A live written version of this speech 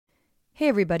Hey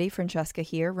everybody, Francesca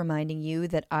here, reminding you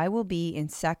that I will be in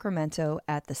Sacramento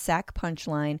at the Sac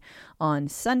Punchline on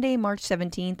Sunday, March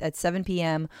 17th at 7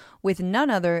 p.m. with none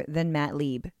other than Matt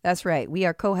Lieb. That's right, we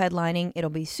are co-headlining. It'll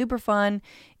be super fun.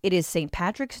 It is St.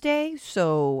 Patrick's Day,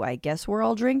 so I guess we're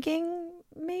all drinking,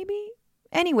 maybe?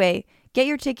 Anyway, get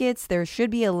your tickets. There should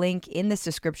be a link in this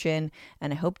description,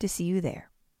 and I hope to see you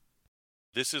there.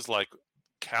 This is like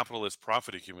capitalist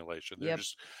profit accumulation. They're Yep.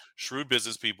 just shrewd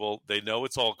business people. They know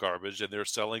it's all garbage, and they're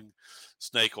selling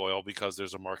snake oil because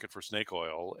there's a market for snake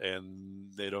oil,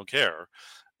 and they don't care.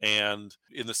 And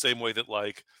in the same way that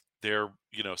like they're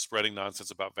spreading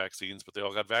nonsense about vaccines, but they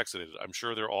all got vaccinated. I'm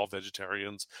sure they're all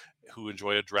vegetarians who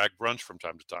enjoy a drag brunch from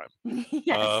time to time.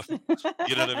 Yes.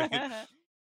 You know what I mean?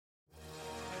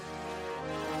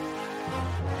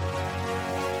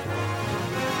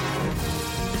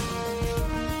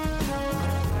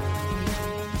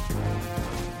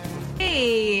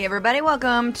 Hey, everybody,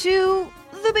 welcome to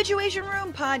the Bitchuation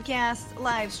Room podcast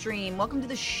live stream. Welcome to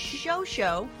the show.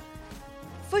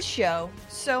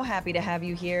 So happy to have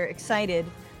you here. Excited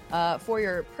for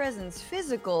your presence,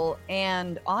 physical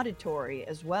and auditory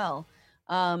as well.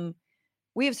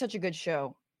 We have such a good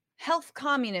show. Health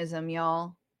communism,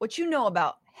 y'all. What you know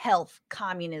about health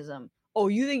communism? Oh,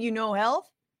 you think you know health?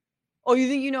 Oh, you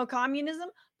think you know communism?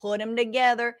 Put them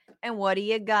together, and what do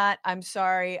you got? I'm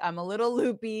sorry, I'm a little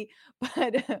loopy,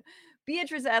 but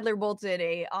Beatrice Adler-Bolton,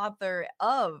 a author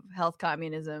of Health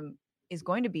Communism, is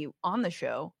going to be on the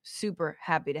show. Super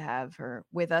happy to have her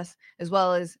with us, as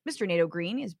well as Mr. Nato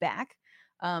Green is back.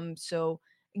 So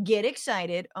get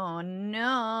excited. Oh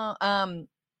no,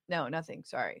 no, nothing.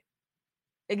 Sorry,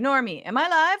 ignore me. Am I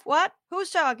live? What? Who's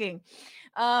talking?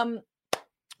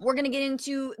 We're going to get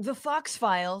into the Fox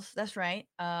Files. That's right.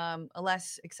 A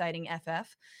less exciting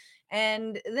FF.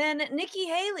 And then Nikki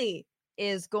Haley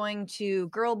is going to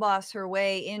girl boss her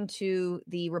way into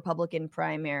the Republican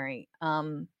primary.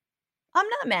 I'm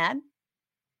not mad,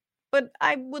 but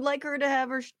I would like her to have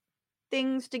her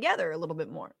things together a little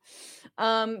bit more.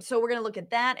 So we're going to look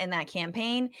at that and that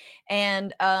campaign.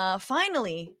 And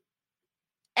finally,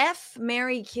 F,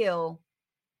 Marry, Kill.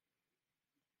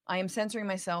 I am censoring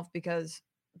myself because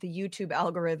the YouTube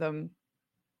algorithm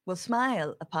will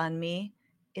smile upon me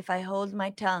if I hold my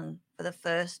tongue for the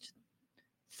first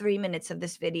 3 minutes of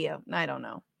this video. I don't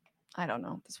know.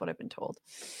 That's what I've been told.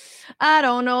 I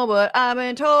don't know, but I've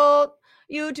been told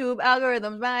YouTube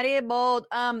algorithms mighty bold.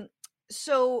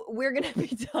 So we're gonna be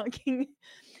talking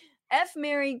F,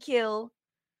 Marry, Kill,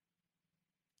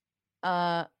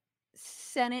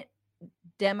 Senate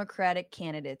Democratic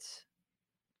candidates,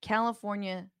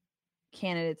 California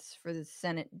candidates for the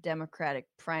Senate Democratic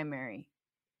primary.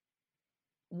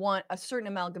 Want a certain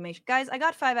amalgamation. Guys, I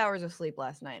got 5 hours of sleep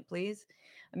last night, please.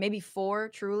 Maybe 4,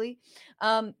 truly.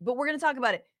 But we're going to talk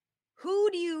about it. Who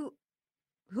do you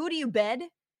bed?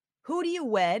 Who do you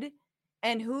wed?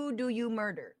 And who do you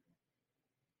murder?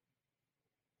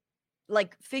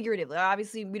 Like figuratively.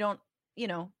 Obviously, we don't,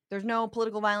 there's no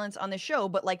political violence on the show,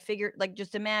 but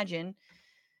just imagine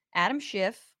Adam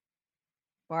Schiff,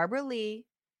 Barbara Lee,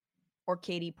 or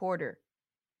Katie Porter.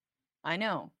 I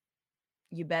know.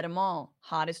 You bet them all.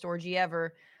 Hottest orgy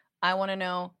ever. I want to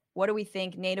know, what do we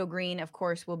think? Nato Green, of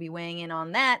course, will be weighing in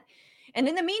on that. And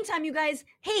in the meantime, you guys,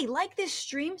 hey, like this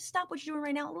stream. Stop what you're doing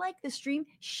right now. Like this stream.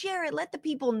 Share it. Let the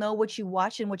people know what you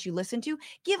watch and what you listen to.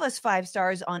 Give us 5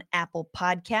 stars on Apple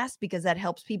Podcasts because that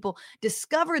helps people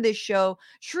discover this show.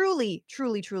 Truly,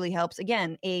 truly, truly helps.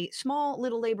 Again, a small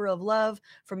little labor of love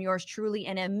from yours truly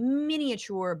and a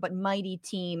miniature but mighty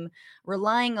team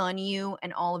relying on you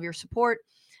and all of your support.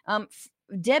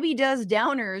 Debbie Does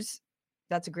Downers,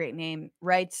 that's a great name,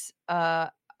 writes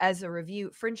as a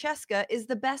review, Francesca is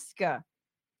the bestga.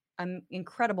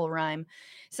 Incredible rhyme.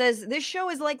 Says, this show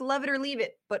is like Love It or Leave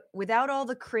It, but without all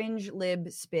the cringe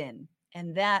lib spin.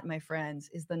 And that, my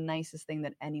friends, is the nicest thing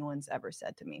that anyone's ever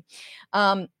said to me.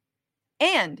 And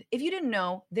if you didn't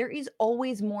know, there is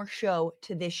always more show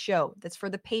to this show. That's for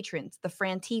the patrons, the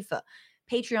Frantifa.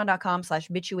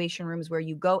 Patreon.com/bitchuationrooms where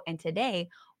you go. And today,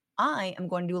 I am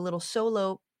going to do a little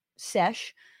solo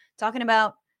sesh talking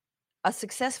about a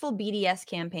successful BDS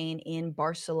campaign in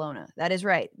Barcelona. That is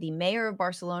right. The mayor of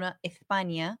Barcelona,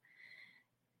 España,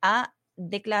 ha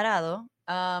declarado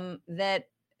that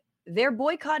they're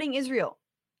boycotting Israel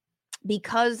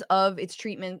because of its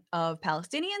treatment of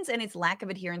Palestinians and its lack of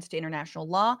adherence to international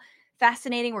law.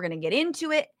 Fascinating. We're going to get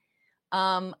into it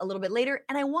a little bit later.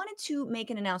 And I wanted to make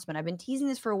an announcement. I've been teasing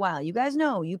this for a while. You guys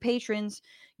know, you patrons,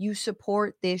 you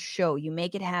support this show. You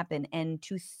make it happen. And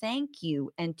to thank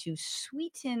you and to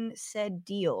sweeten said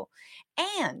deal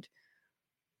and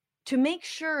to make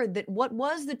sure that what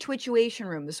was the Twitchuation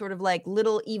room, the sort of like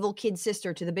little evil kid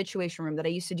sister to the Bitchuation room that I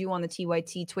used to do on the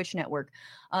TYT Twitch network,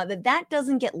 that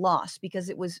doesn't get lost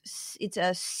because it's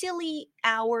a silly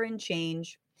hour and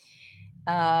change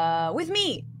with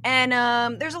me. And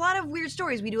there's a lot of weird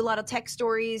stories. We do a lot of tech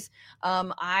stories.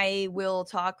 I will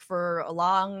talk for a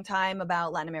long time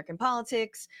about Latin American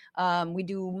politics. We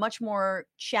do much more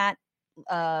chat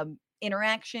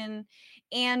interaction.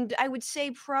 And I would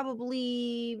say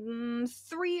probably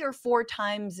 3 or 4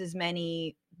 times as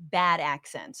many bad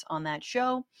accents on that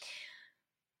show.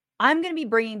 I'm going to be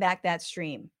bringing back that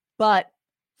stream, but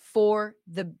for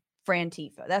the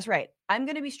Frantifa. That's right. I'm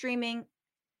going to be streaming,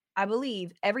 I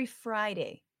believe, every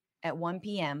Friday at 1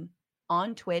 p.m.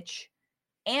 on Twitch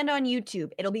and on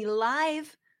YouTube. It'll be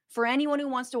live for anyone who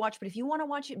wants to watch, but if you want to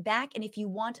watch it back and if you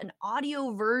want an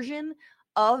audio version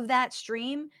of that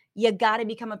stream, you got to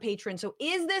become a patron. So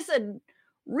is this a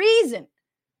reason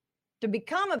to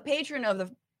become a patron of the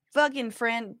fucking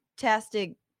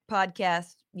fantastic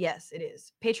podcast? Yes, it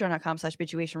is.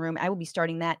 Patreon.com/bitchuationroom. I will be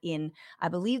starting that in, I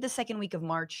believe, the second week of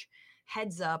March.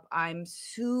 Heads up, I'm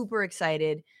super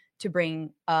excited to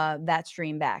bring that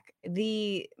stream back.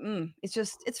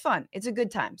 It's fun. It's a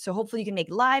good time. So hopefully you can make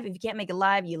it live. If you can't make it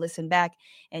live, you listen back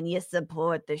and you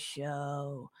support the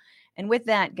show. And with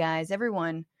that, guys,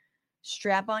 everyone,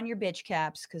 strap on your bitch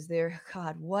caps because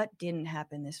God, what didn't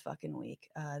happen this fucking week?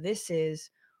 This is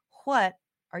What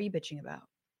Are You Bitching About?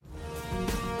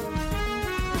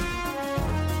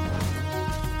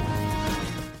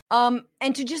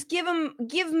 And to just give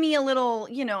me a little,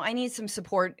 I need some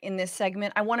support in this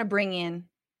segment. I want to bring in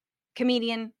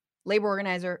comedian, labor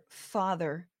organizer,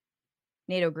 father,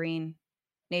 Nato Green.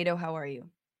 Nato, how are you?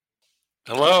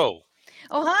 Hello.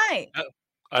 Oh, hi.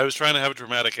 I was trying to have a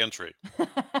dramatic entry.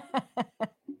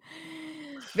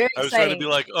 Very I was exciting. trying to be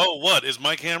like, oh, what? Is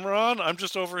my camera on? I'm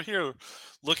just over here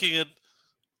looking at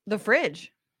The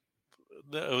fridge.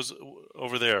 it was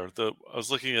over there. I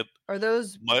was looking at Are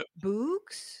those my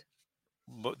books?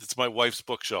 it's my wife's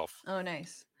bookshelf. Oh,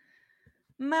 nice.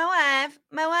 My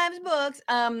wife's books.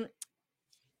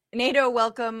 Nato,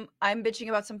 welcome. I'm bitching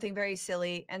about something very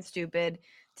silly and stupid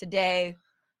today.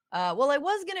 Well, I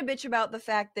was gonna bitch about the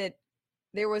fact that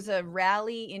there was a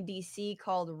rally in DC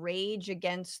called Rage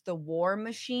Against the War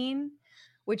Machine,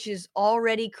 which is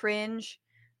already cringe,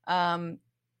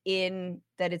 in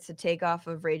that it's a takeoff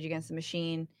of Rage Against the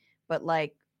Machine, but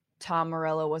like Tom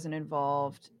Morello wasn't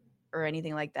involved or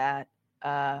anything like that.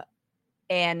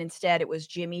 And instead it was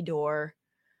Jimmy Dore,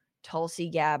 Tulsi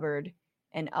Gabbard,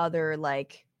 and other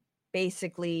like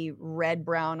basically red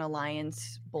brown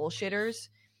alliance bullshitters.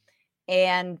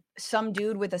 And some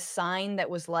dude with a sign that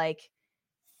was like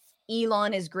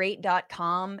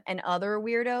elonisgreat.com and other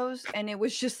weirdos. And it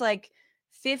was just like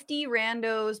 50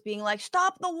 randos being like,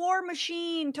 stop the war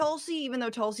machine, Tulsi, even though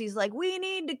Tulsi's like, we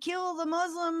need to kill the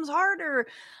Muslims harder.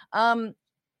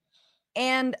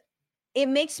 And it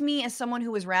makes me, as someone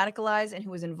who was radicalized and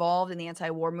who was involved in the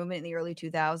anti-war movement in the early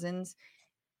 2000s,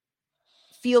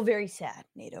 feel very sad,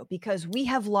 Nato, because we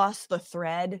have lost the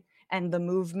thread and the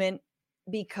movement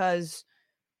because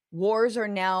wars are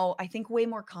now, I think, way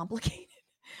more complicated.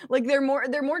 Like they're more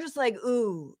just like,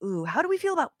 ooh, how do we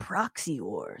feel about proxy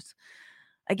wars?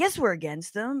 I guess we're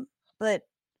against them, but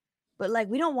like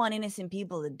we don't want innocent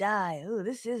people to die. Ooh,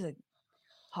 this is a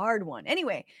hard one.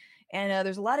 Anyway, and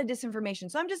there's a lot of disinformation.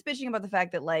 So I'm just bitching about the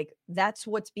fact that like that's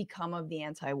what's become of the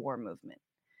anti-war movement.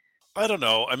 I don't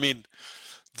know. I mean,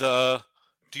 do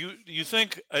you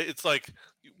think it's like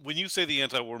when you say the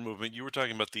anti-war movement, you were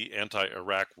talking about the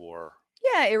anti-Iraq war?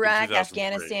 Yeah, In Iraq, 2003.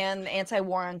 Afghanistan, the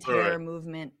anti-war on terror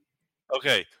movement.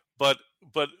 Okay, but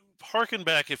harken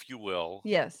back, if you will,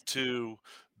 Yes. to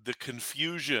the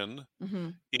confusion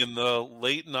Mhm. in the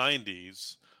late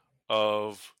 '90s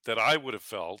of that I would have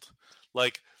felt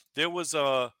like there was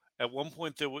at one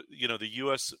point there was the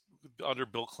U.S. under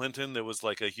Bill Clinton there was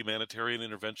like a humanitarian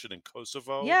intervention in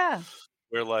Kosovo Yeah.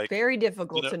 where like Very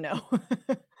difficult to know.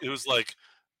 it was like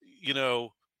you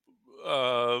know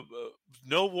uh,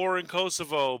 no war in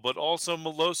Kosovo, but also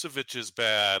Milosevic is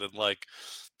bad, and like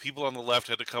people on the left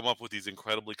had to come up with these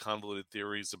incredibly convoluted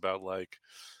theories about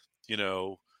you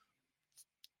know,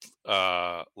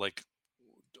 like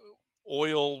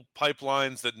oil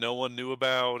pipelines that no one knew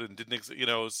about and didn't exist.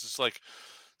 It's just like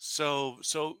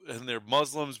and they're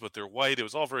Muslims, but they're white. It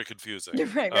was all very confusing.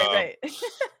 Right.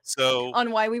 So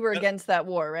On why we were against that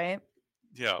war, right?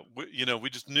 yeah, we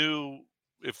just knew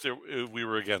if we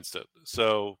were against it.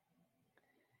 So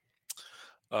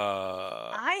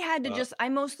Uh, I had to uh, just I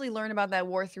mostly learned about that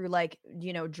war through, like,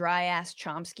 dry ass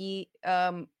Chomsky,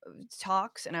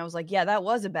 talks, and I was like, "Yeah, that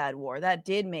was a bad war. That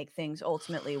did make things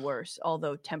ultimately worse,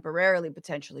 although temporarily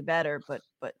potentially better, but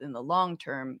in the long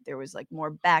term, there was, like,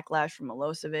 more backlash from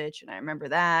Milosevic, and I remember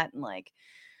that, and, like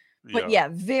but yeah, yeah,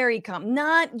 very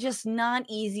not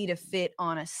easy to fit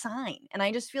on a sign, and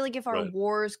I just feel like if our right.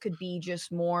 wars could be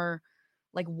just more,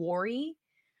 like, war-y,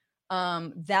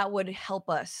 that would help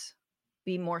us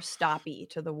be more stoppy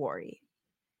to the worry.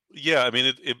 Yeah, I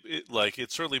mean,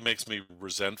 it certainly makes me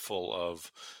resentful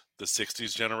of the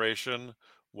 '60s generation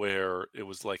where it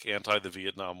was like anti the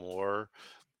Vietnam War,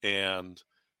 and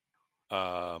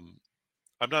um,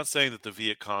 I'm not saying that the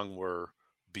Viet Cong were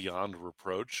beyond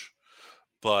reproach,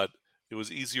 but it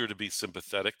was easier to be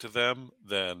sympathetic to them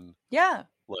than Yeah,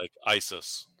 like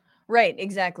ISIS. right,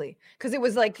 exactly. Because it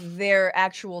was like their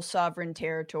actual sovereign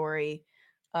territory,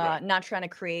 Right, not trying to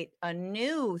create a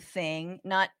new thing,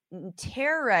 not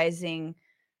terrorizing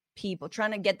people,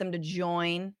 trying to get them to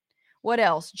join. What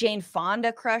else? Jane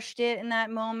Fonda crushed it in that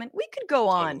moment. We could go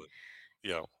on. totally.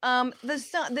 Yeah.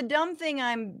 The dumb thing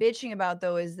I'm bitching about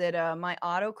though is that my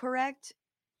autocorrect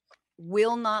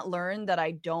will not learn that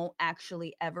I don't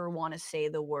actually ever want to say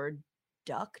the word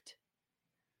ducked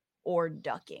or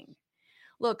ducking.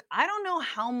 Look, I don't know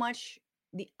how much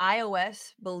the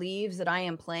iOS believes that I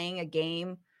am playing a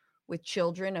game with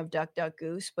children of Duck Duck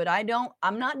Goose, but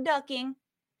I'm not ducking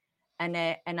and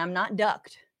I'm not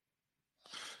ducked.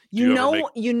 Do you ever make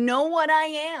You know what I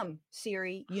am,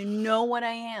 Siri. You know what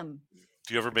I am.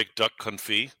 do you ever make duck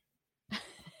confit?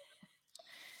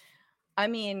 I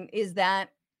mean, is that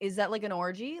like an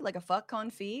orgy? Like a fuck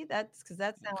confit? That's cuz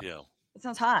Yeah. that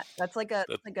sounds hot. That That's like a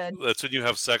that's when you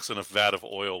have sex in a vat of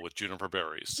oil with juniper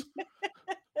berries.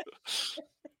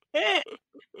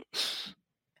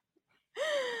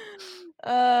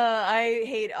 I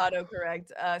hate autocorrect.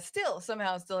 Still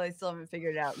I still haven't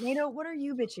figured it out. Nato, what are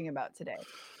you bitching about today?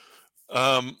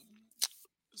 Um,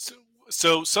 so,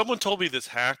 so someone told me this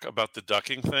hack about the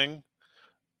ducking thing,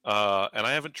 and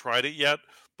I haven't tried it yet.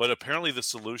 But apparently, the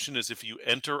solution is if you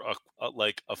enter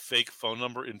a fake phone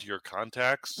number into your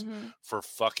contacts Mhm. for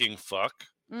fucking fuck.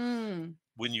 Mm.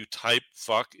 When you type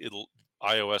fuck, it'll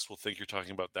iOS will think you're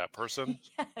talking about that person.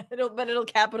 Yeah, it'll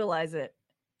capitalize it.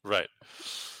 Right.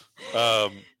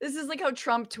 Um, This is like how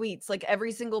Trump tweets, like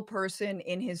every single person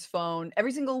in his phone,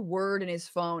 every single word in his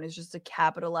phone is just a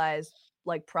capitalized,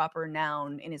 like proper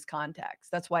noun in his contacts.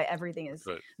 That's why everything is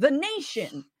right. the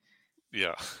nation.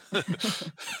 Yeah.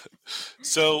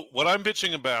 So what I'm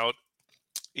bitching about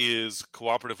is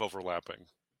cooperative overlapping.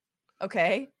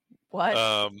 Okay. What?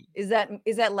 Um, Is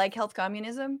that like health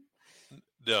communism?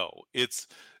 no, it's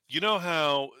you know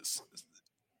how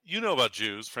you know about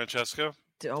Jews, Francesca.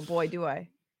 Oh boy, do I.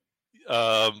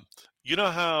 Um, you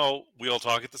know how we all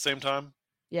talk at the same time.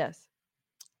 Yes.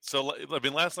 So I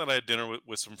mean, last night I had dinner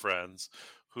with some friends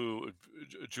who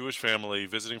a Jewish family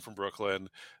visiting from Brooklyn,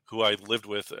 who I lived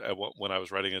with when I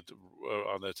was writing it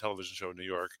on the television show in New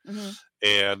York, Mhm.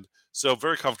 and so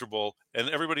very comfortable. And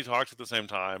everybody talked at the same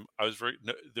time. I was very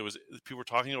there was people were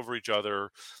talking over each other.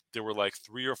 There were like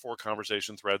 3 or 4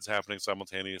 conversation threads happening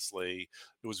simultaneously.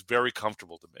 It was very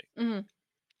comfortable to me, Mhm.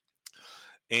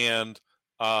 and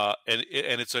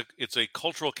it's a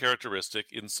cultural characteristic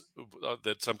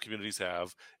that some communities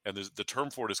have, and the term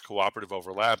for it is cooperative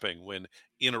overlapping. When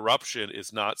interruption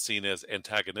is not seen as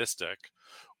antagonistic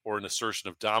or an assertion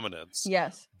of dominance,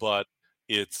 Yes. but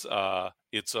it's a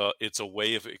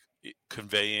way of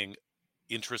conveying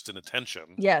interest and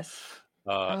attention Yes.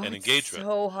 Oh, and it's engagement.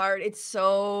 so hard. It's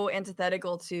so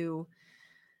antithetical to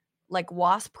like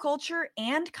WASP culture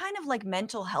and kind of like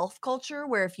mental health culture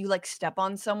where if you like step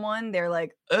on someone, they're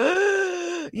like,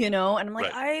 "Ugh," and I'm like,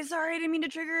 Right. I sorry, I didn't mean to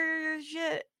trigger your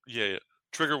shit. Yeah, yeah.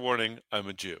 Trigger warning, I'm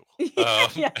a Jew. Yeah,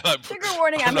 yeah. And I'm, Trigger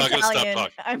warning, I'm I'm not going to stop Italian.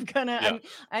 talking. Yeah, there's going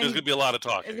I'm to be a lot of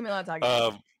there's talking. gonna be a lot of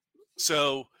talking. Um,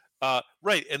 So,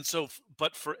 right, and so,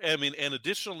 but for I mean, and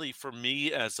additionally, for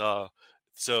me as a,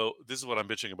 so this is what I'm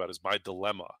bitching about is my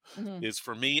dilemma Mhm. is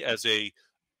for me as a,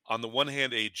 on the one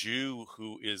hand, a Jew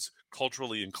who is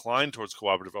culturally inclined towards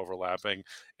cooperative overlapping,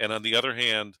 and on the other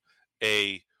hand,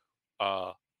 a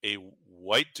uh, a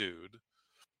white dude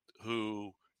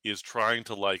who is trying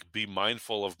to like be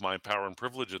mindful of my power and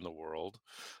privilege in the world.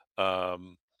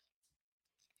 Um,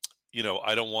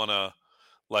 I don't want to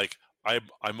like.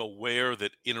 I'm aware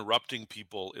that interrupting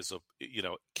people is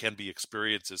can be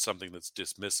experienced as something that's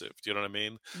dismissive. Do you know what I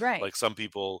mean? Right. Like some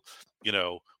people,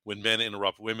 when men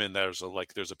interrupt women, there's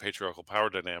a patriarchal power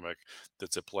dynamic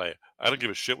that's at play. I don't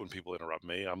give a shit when people interrupt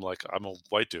me. I'm a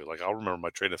white dude. Like I'll remember my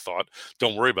train of thought.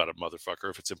 Don't worry about it, motherfucker.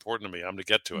 If it's important to me, I'm gonna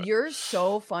get to it. You're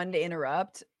so fun to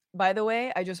interrupt, by the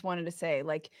way. I just wanted to say,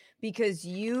 like, because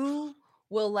you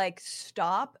will, like,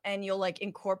 stop and you'll, like,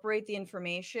 incorporate the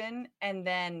information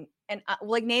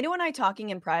like, Nato and I talking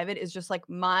in private is just, like,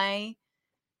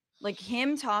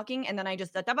 him talking, and then I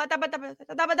just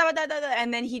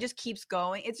and then he just keeps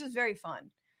going. It's just very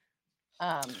fun.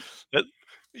 Um, That-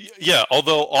 yeah.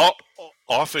 Although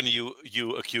often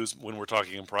you accuse when we're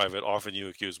talking in private, often you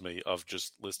accuse me of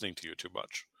just listening to you too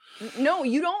much. n no,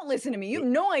 you don't listen to me. You have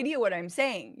no idea what I'm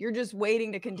saying. You're just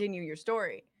waiting to continue your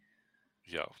story.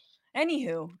 Yeah.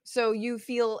 Anywho, so you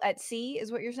feel at sea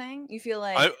is what you're saying? You feel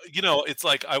like It's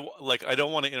like I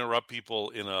don't want to interrupt people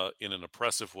in an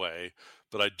oppressive way,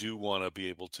 but I do want to be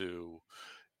able to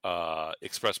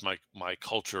express my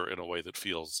culture in a way that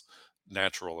feels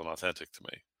natural and authentic to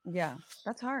me. yeah,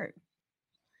 that's hard.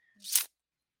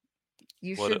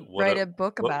 You What a should what write a a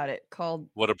book what about it called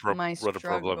My what a problema.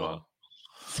 Struggle.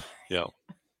 Sorry. Yeah.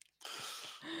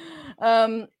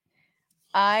 Um,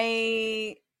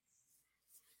 I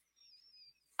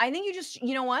I think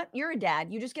you know what? You're a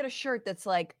dad. You just get a shirt that's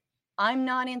like, "I'm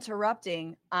not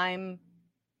interrupting. Um,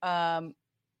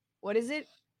 what is it?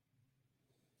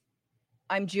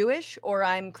 I'm Jewish or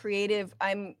I'm creative.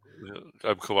 I'm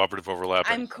cooperative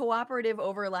overlapping. I'm cooperative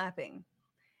overlapping."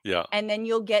 Yeah. And then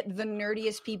you'll get the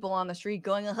nerdiest people on the street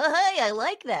going, "Hey, I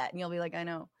like that." And you'll be like, "I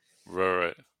know."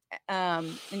 Right.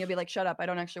 And you'll be like, "Shut up. I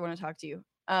don't actually want to talk to you."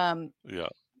 Yeah.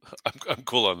 I'm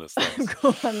cool on this. I'm Thanks.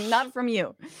 cool. Not from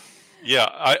you. Yeah,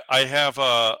 I have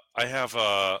a hat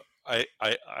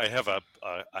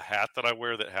that I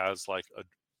wear that has like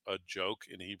a joke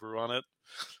in Hebrew on it,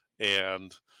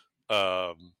 and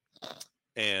um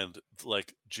and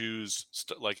like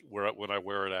like where when I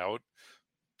wear it out,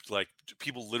 like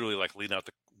people literally like lean out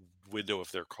the window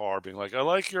of their car being like, "I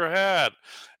like your hat,"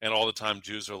 and all the time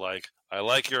Jews are like, "I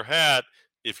like your hat,"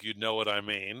 if you know what I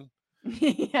mean,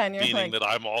 Yeah, and you're meaning like, that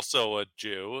I'm also a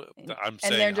Jew. and, I'm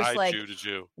and they're saying just hi, like, Jew to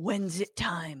Jew. "When's it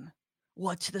time?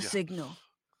 What's the Yeah. signal?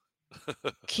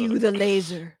 Cue the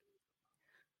laser.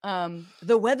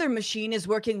 The weather machine is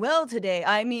working well today.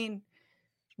 I mean,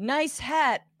 nice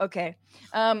hat." Okay.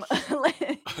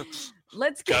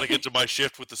 Let's Got to get get to my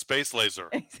shift with the space laser.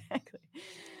 exactly.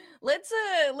 Let's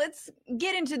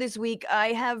get into this week.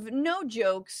 I have no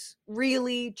jokes,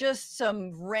 really, just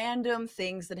some random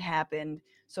things that happened.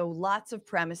 So lots of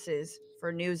premises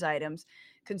for news items.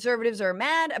 Conservatives are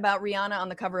mad about Rihanna on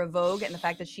the cover of Vogue and the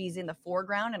fact that she's in the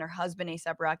foreground and her husband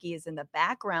ASAP Rocky is in the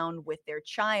background with their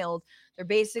child. They're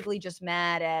basically just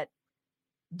mad at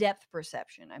depth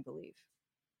perception, I believe.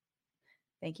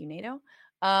 Thank you, Nato.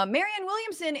 Marianne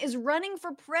Williamson is running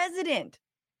for president,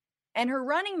 and her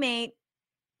running mate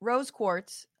Rose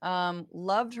Quartz,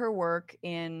 loved her work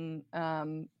in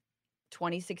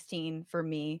 2016 for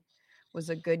me. Was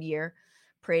a good year.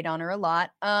 Prayed on her a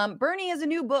lot. Bernie has a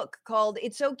new book called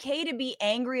It's Okay to Be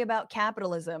Angry About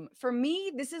Capitalism. For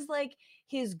me, this is like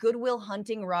his Goodwill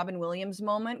Hunting Robin Williams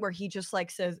moment where he just like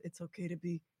says, "It's okay to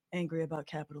be angry about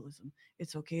capitalism.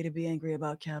 It's okay to be angry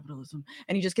about capitalism."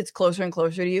 And he just gets closer and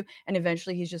closer to you. And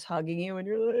eventually he's just hugging you and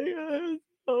you're like, "I'm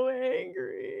so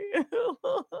angry."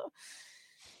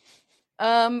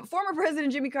 Former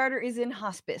President Jimmy Carter is in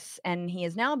hospice, and he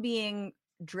is now being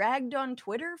dragged on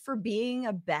Twitter for being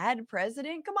a bad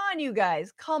president. Come on, you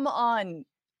guys. Come on.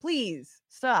 Please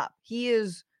stop. He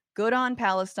is good on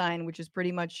Palestine, which is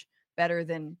pretty much better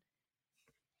than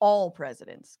all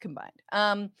presidents combined.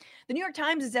 The New York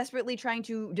Times is desperately trying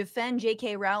to defend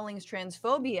J.K. Rowling's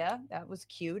transphobia. That was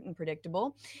cute and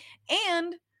predictable.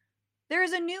 And there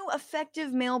is a new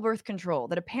effective male birth control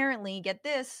that apparently, get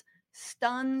this,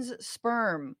 stuns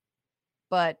sperm.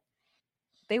 But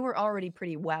they were already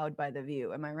pretty wowed by the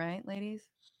view. Am I right, ladies?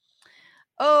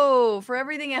 Oh, for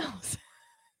everything else,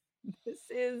 this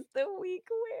is the week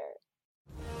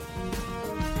where.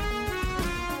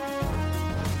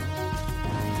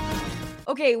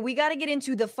 Okay, we got to get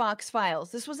into the Fox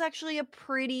Files. This was actually a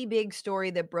pretty big story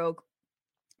that broke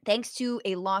thanks to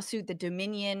a lawsuit that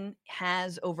Dominion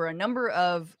has over a number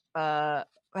of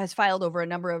has filed over a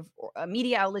number of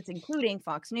media outlets, including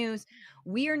Fox News.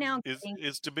 We are now getting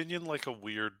Is Dominion like a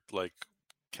weird like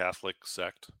Catholic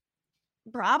sect?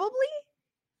 probably,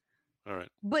 All right.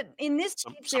 but in this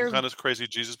Some case, some kind of crazy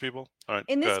Jesus people? All right.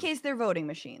 Go ahead. they're voting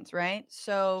machines, right?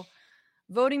 So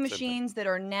Voting Same thing. machines that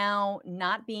are now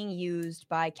not being used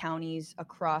by counties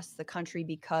across the country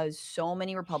because so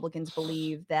many Republicans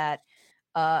believe that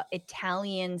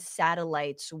Italian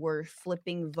satellites were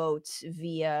flipping votes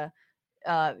via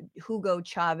Hugo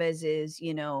Chavez's,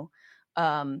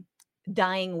 um,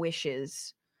 dying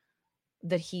wishes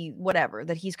that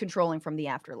he's controlling from the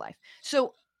afterlife.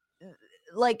 So,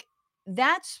 like,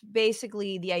 that's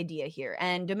basically the idea here.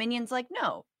 And Dominion's like,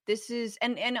 no, this is,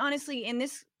 and honestly, in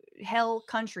this hell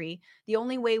country, the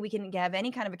only way we can have any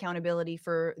kind of accountability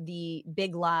for the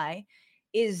big lie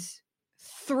is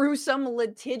through some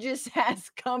litigious ass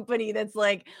company that's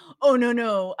like, oh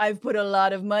no, I've put a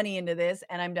lot of money into this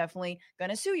and I'm definitely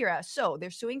gonna sue your ass. So they're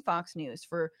suing Fox News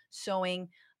for sowing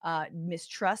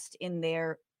mistrust in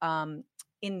their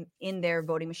in their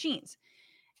voting machines.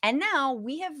 And now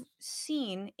we have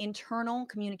seen internal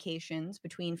communications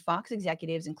between Fox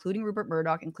executives, including Rupert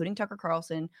Murdoch, including Tucker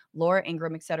Carlson, Laura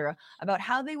Ingraham, et cetera, about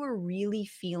how they were really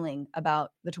feeling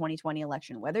about the 2020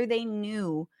 election, whether they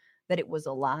knew that it was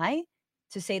a lie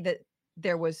to say that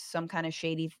there was some kind of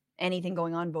shady anything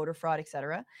going on, voter fraud, et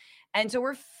cetera. And so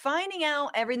we're finding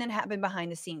out everything that happened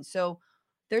behind the scenes. So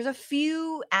there's a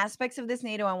few aspects of this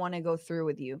NATO I want to go through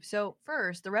with you. So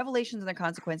first, the revelations and their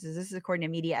consequences, this is according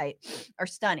to Mediaite, are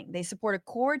stunning. They support a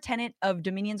core tenet of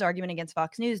Dominion's argument against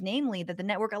Fox News, namely that the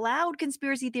network allowed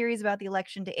conspiracy theories about the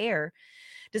election to air,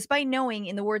 despite knowing,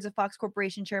 in the words of Fox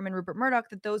Corporation Chairman Rupert Murdoch,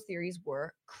 that those theories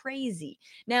were crazy.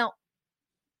 Now,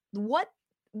 what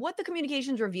the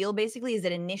communications reveal basically is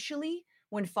that initially,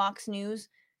 when Fox News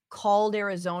called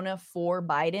Arizona for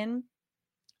Biden,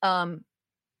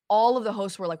 all of the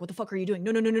hosts were like, what the fuck are you doing?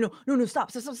 No, stop.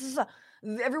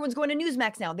 Everyone's going to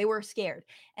Newsmax now. They were scared.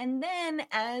 And then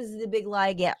as the big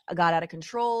lie got out of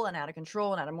control and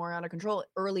more out of control,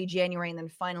 early January, and then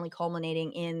finally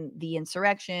culminating in the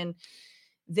insurrection,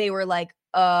 they were like,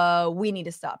 we need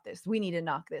to stop this. We need to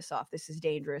knock this off. This is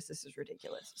dangerous. This is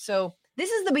ridiculous. So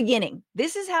this is the beginning.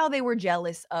 This is how they were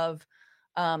jealous of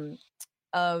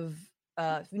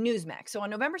Newsmax. So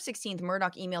on November 16th,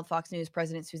 Murdoch emailed Fox News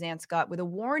President Suzanne Scott with a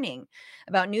warning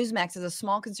about Newsmax as a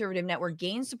small conservative network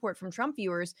gained support from Trump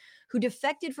viewers who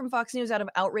defected from Fox News out of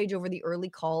outrage over the early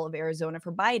call of Arizona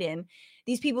for Biden.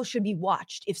 These people should be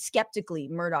watched, if skeptically,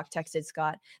 Murdoch texted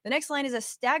Scott. The next line is a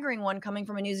staggering one coming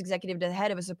from a news executive to the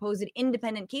head of a supposed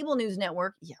independent cable news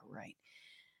network. Yeah, right.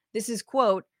 This is,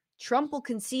 quote, Trump will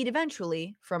concede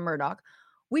eventually, from Murdoch.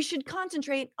 We should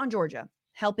concentrate on Georgia,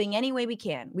 helping any way we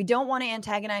can. We don't want to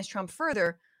antagonize Trump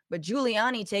further, but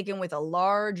Giuliani taken with a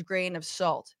large grain of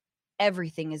salt.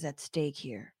 Everything is at stake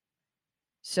here.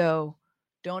 So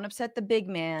don't upset the big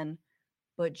man,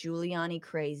 but Giuliani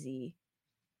crazy.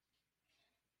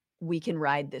 We can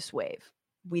ride this wave.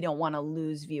 We don't want to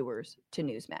lose viewers to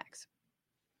Newsmax.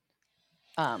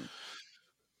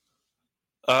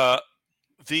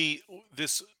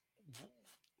 This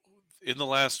in the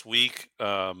last week,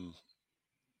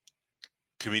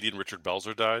 comedian Richard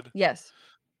Belzer died. Yes.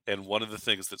 And one of the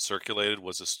things that circulated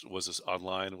was this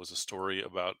online was a story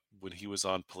about when he was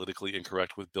on Politically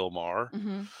Incorrect with Bill Maher,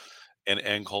 Mm-hmm. and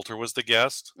Ann Coulter was the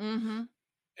guest, Mm-hmm.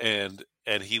 and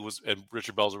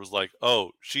Richard Belzer was like,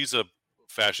 "Oh, she's a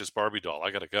fascist Barbie doll.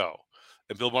 I gotta go."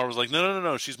 And Bill Maher was like,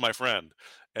 "No, she's my friend."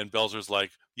 And Belzer's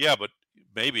like, "Yeah, but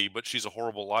maybe, but she's a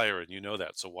horrible liar, and you know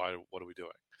that. So what are we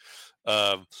doing?"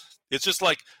 It's just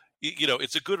like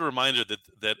it's a good reminder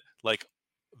that like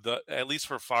at least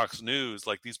for Fox News,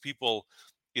 like these people,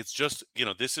 it's just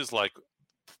this is like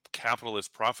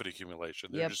capitalist profit accumulation.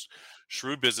 They're Yep. just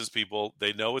shrewd business people.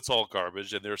 They know it's all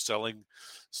garbage, and they're selling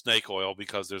snake oil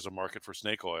because there's a market for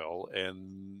snake oil,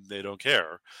 and they don't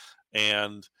care.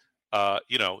 And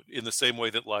in the same way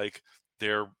that like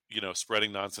they're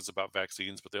spreading nonsense about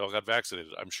vaccines, but they all got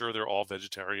vaccinated. I'm sure they're all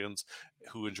vegetarians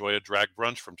who enjoy a drag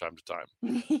brunch from time to time.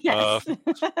 Yes.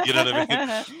 You know what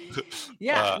I mean?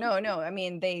 Yeah. No. I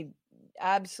mean, they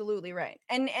absolutely right.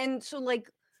 And so like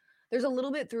there's a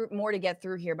little bit more to get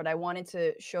through here, but I wanted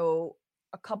to show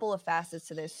a couple of facets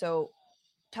to this. So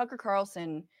Tucker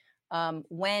Carlson,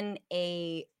 when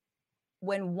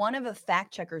one of the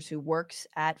fact checkers who works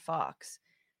at Fox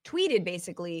tweeted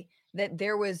basically that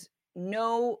there was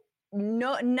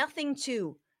nothing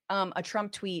to a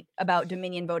Trump tweet about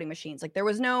Dominion voting machines. Like there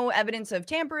was no evidence of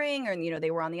tampering, or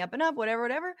they were on the up and up,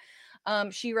 whatever.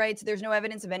 She writes, there's no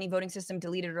evidence of any voting system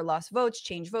deleted or lost votes,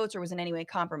 changed votes, or was in any way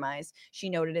compromised, she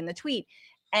noted in the tweet.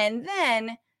 And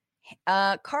then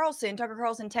Tucker Carlson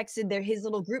texted his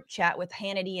little group chat with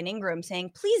Hannity and Ingraham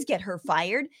saying, please get her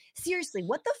fired. Seriously,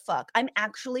 what the fuck? I'm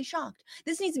actually shocked.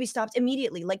 This needs to be stopped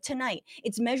immediately, like tonight.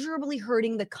 It's measurably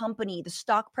hurting the company. The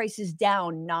stock price is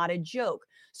down, not a joke.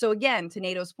 So again, to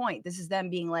NATO's point, this is them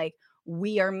being like,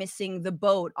 we are missing the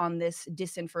boat on this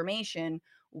disinformation.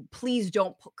 Please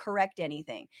don't correct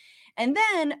anything. And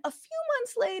then a few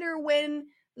months later, when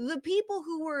the people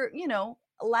who were,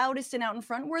 loudest and out in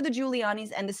front were the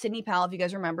Giulianis and the Sidney Powell, if you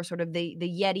guys remember, sort of the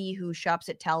Yeti who shops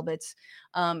at Talbot's.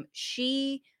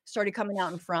 She started coming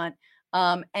out in front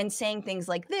and saying things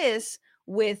like this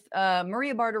with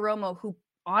Maria Bartiromo, who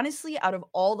honestly, out of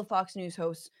all the Fox News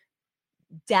hosts,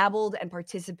 dabbled and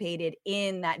participated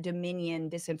in that Dominion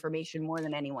disinformation more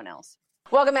than anyone else.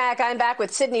 Welcome back. I'm back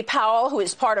with Sidney Powell, who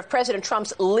is part of President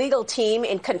Trump's legal team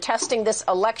in contesting this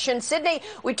election. Sidney,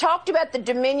 we talked about the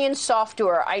Dominion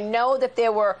software. I know that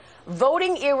there were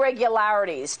voting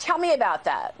irregularities. Tell me about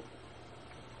that.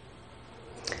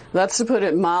 That's to put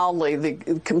it mildly.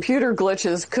 The computer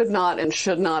glitches could not and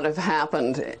should not have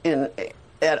happened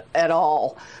at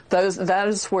all. That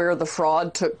is where the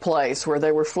fraud took place, where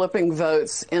they were flipping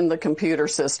votes in the computer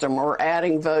system or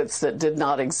adding votes that did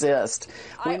not exist.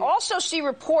 I also see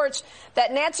reports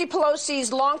that Nancy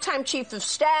Pelosi's longtime chief of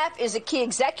staff is a key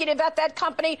executive at that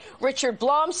company. Richard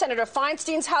Blum, Senator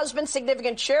Feinstein's husband,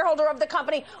 significant shareholder of the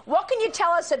company. What can you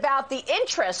tell us about the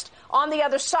interest on the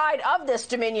other side of this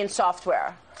Dominion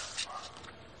software?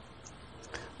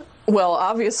 Well,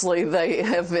 obviously, they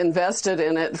have invested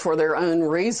in it for their own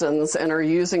reasons and are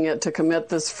using it to commit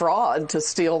this fraud to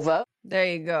steal votes. There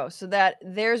you go. So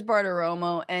there's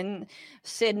Bartiromo and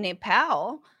Sidney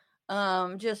Powell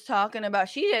just talking about,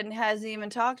 hasn't even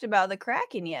talked about the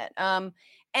Kraken yet.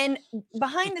 And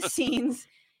behind the scenes,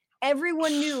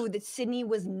 everyone knew that Sidney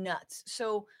was nuts.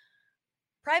 So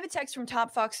private texts from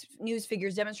top Fox News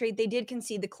figures demonstrate they did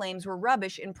concede the claims were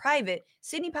rubbish in private.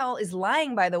 Sidney Powell is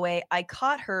lying, by the way. I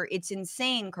caught her. It's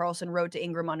insane, Carlson wrote to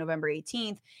Ingram on November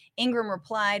 18th. Ingram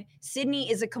replied,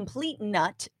 Sidney is a complete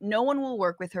nut. No one will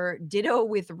work with her. Ditto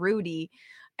with Rudy.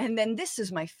 And then this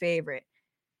is my favorite.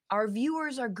 Our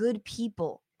viewers are good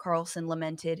people, Carlson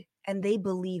lamented, and they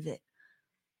believe it.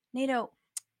 Nato,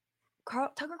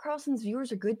 Tucker Carlson's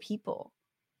viewers are good people.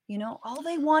 All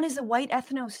they want is a white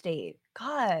ethno-state.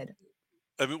 God.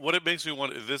 I mean, what it makes me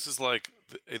want, this is like,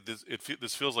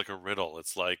 this feels like a riddle.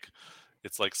 It's like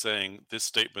saying this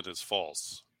statement is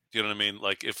false. Do you know what I mean?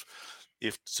 Like if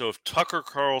Tucker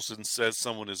Carlson says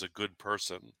someone is a good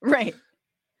person, right,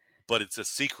 but it's a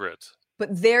secret,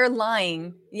 but they're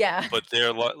lying. Yeah. But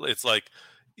it's like,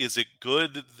 is it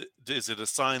good? Is it a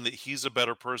sign that he's a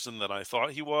better person than I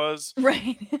thought he was?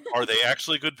 Right. Are they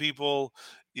actually good people?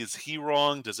 Is he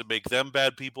wrong? Does it make them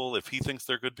bad people if he thinks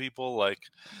they're good people? Like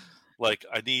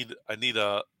I need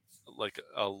a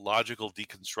logical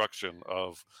deconstruction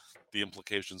of the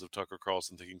implications of Tucker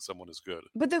Carlson thinking someone is good.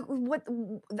 But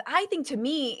I think, to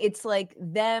me, it's like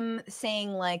them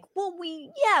saying like, well,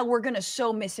 we're going to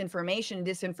sow misinformation and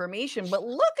disinformation, but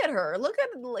look at her.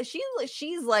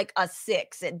 She's like a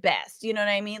 6 at best. You know what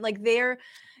I mean? Like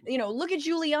look at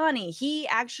Giuliani. He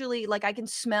actually, like, I can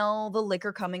smell the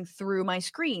liquor coming through my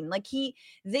screen. Like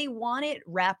they want it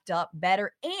wrapped up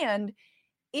better. And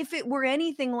if it were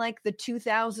anything like the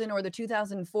 2000 or the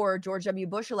 2004 George W.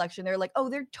 Bush election, they're like, oh,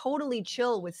 they're totally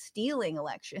chill with stealing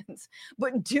elections,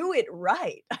 but do it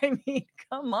right. I mean,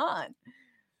 come on.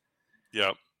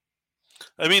 Yeah.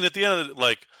 I mean, at the end of it,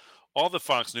 like, all the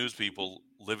Fox News people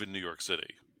live in New York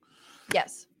City.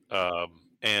 Yes.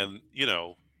 And,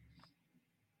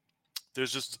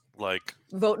 there's just like...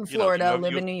 Vote in Florida,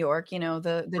 live in New York,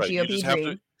 the right, GOP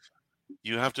dream.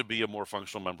 You have to be a more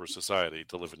functional member of society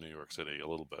to live in New York City a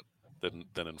little bit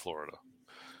than in Florida.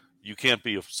 You can't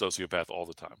be a sociopath all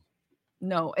the time.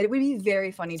 No, it would be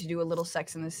very funny to do a little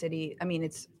Sex in the City. I mean,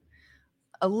 it's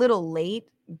a little late,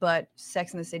 but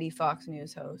Sex in the City Fox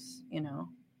News hosts,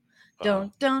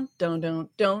 don't.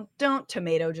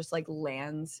 Tomato just like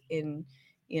lands in,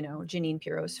 Jeanine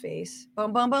Pirro's face.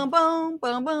 Boom, boom, boom, boom,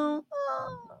 boom, boom.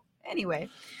 Oh. Anyway.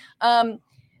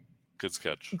 Good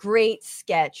sketch. Great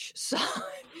sketch.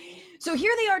 So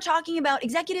here they are talking about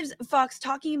executives Fox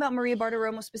talking about Maria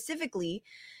Bartiromo specifically.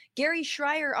 Gary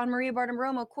Schreier on Maria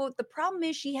Bartiromo, quote, the problem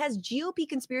is she has GOP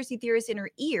conspiracy theorists in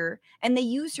her ear and they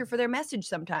use her for their message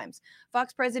sometimes.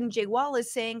 Fox President Jay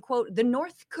Wallace saying, quote, the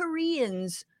North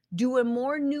Koreans do a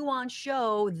more nuanced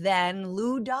show than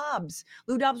Lou Dobbs.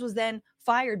 Lou Dobbs was then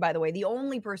fired, by the way, the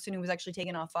only person who was actually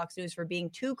taken off Fox News for being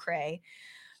too cray.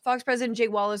 Fox President Jay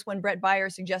Wallace, when Brett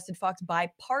Baier suggested Fox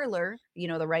buy Parler,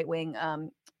 the right-wing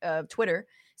Twitter,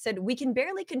 said, we can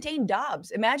barely contain Dobbs.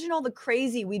 Imagine all the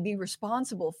crazy we'd be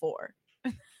responsible for.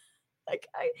 It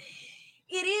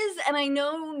is, and I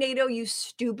know, Nato, you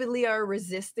stupidly are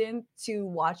resistant to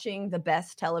watching the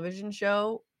best television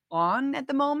show on at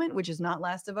the moment, which is not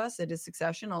Last of Us. It is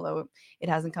Succession, although it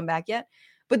hasn't come back yet.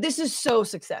 But this is so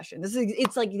Succession.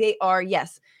 It's like they are,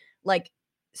 yes, like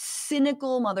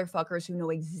cynical motherfuckers who know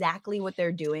exactly what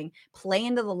they're doing, play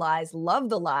into the lies, love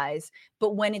the lies,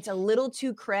 but when it's a little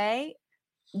too cray,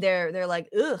 they're like,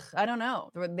 ugh, I don't know.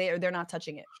 They're not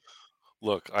touching it.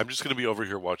 Look, I'm just going to be over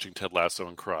here watching Ted Lasso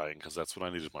and crying because that's what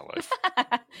I need in my life.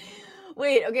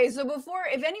 Wait, okay, so before,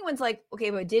 if anyone's like, okay,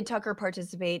 but did Tucker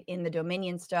participate in the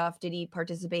Dominion stuff? Did he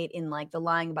participate in like the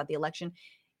lying about the election?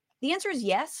 The answer is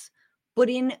yes, but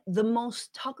in the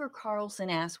most Tucker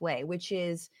Carlson-ass way, which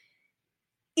is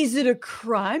it a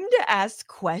crime to ask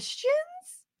questions?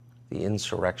 The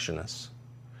insurrectionists.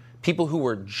 People who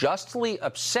were justly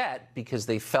upset because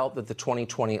they felt that the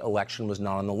 2020 election was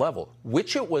not on the level,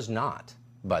 which it was not,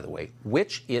 by the way,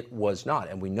 which it was not.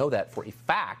 And we know that for a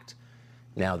fact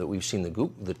now that we've seen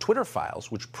the Twitter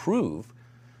files, which prove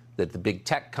that the big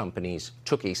tech companies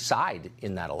took a side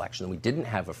in that election, and we didn't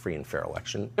have a free and fair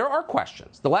election. There are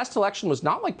questions. The last election was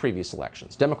not like previous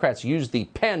elections. Democrats used the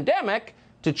pandemic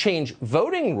to change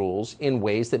voting rules in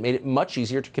ways that made it much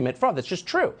easier to commit fraud. That's just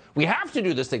true. We have to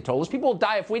do this, they told us. People will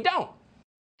die if we don't.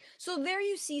 So there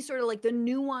you see sort of like the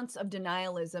nuance of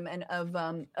denialism and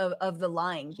of the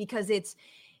lying, because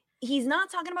he's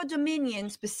not talking about Dominion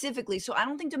specifically. So I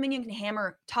don't think Dominion can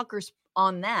hammer Tucker's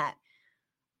on that.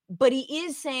 But he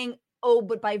is saying, oh,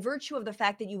 but by virtue of the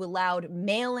fact that you allowed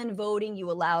mail-in voting, you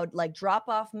allowed like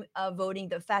drop-off voting,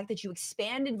 the fact that you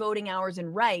expanded voting hours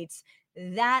and rights,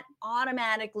 that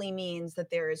automatically means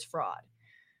that there is fraud,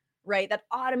 right? That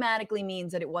automatically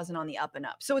means that it wasn't on the up and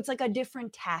up. So it's like a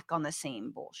different tack on the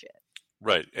same bullshit.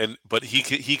 Right. But he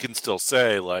can still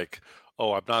say like,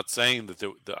 oh, I'm not saying that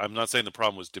I'm not saying the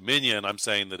problem was Dominion. I'm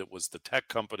saying that it was the tech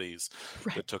companies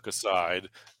that took a side,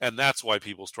 and that's why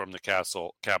people stormed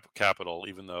the Capitol,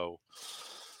 even though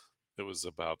it was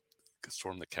about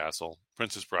storm the castle.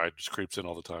 Princess Bride just creeps in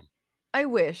all the time. I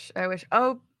wish.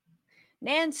 Oh,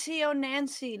 Nancy,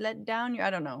 let down your. I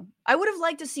don't know. I would have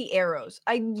liked to see arrows.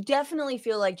 I definitely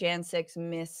feel like Jan 6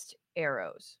 missed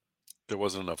arrows. There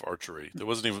wasn't enough archery. There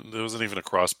wasn't even a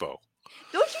crossbow.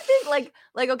 Don't you think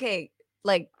like okay,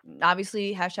 like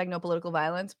obviously #no political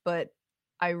violence, but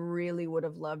I really would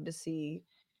have loved to see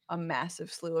a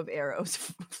massive slew of arrows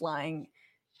flying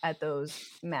at those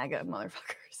MAGA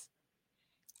motherfuckers.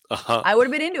 Uh-huh. I would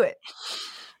have been into it.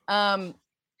 I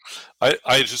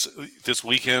just this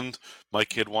weekend my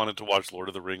kid wanted to watch Lord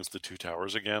of the Rings: The Two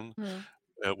Towers again.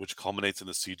 Which culminates in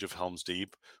the Siege of Helm's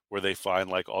Deep, where they find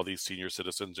like all these senior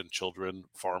citizens and children,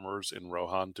 farmers in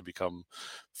Rohan, to become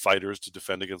fighters to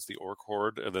defend against the orc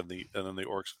horde, and then the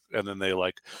orcs, and then they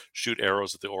like shoot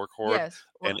arrows at the orc horde, yes,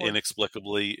 and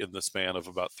inexplicably, in the span of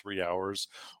about 3 hours,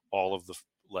 all of the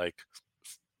like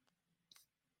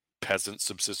peasant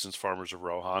subsistence farmers of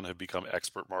Rohan have become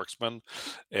expert marksmen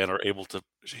and are able to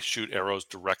shoot arrows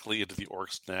directly into the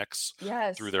orcs' necks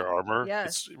through their armor.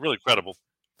 Yes. It's really incredible.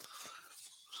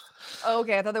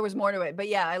 Okay, I thought there was more to it, but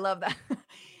yeah, I love that.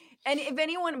 And if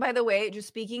anyone, by the way, just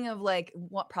speaking of like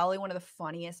probably one of the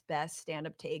funniest, best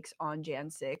stand-up takes on Jan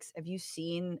 6, have you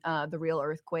seen the Real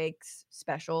Earthquakes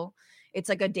special? It's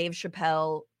like a Dave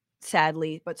Chappelle,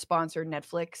 sadly, but sponsored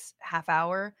Netflix half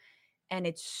hour. And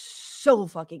it's so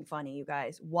fucking funny, you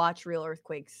guys. Watch Real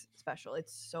Earthquakes special.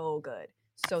 It's so good.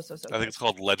 So I think it's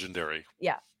called Legendary.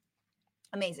 Yeah.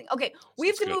 Amazing. Okay, we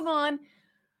have to move on.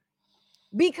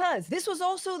 Because this was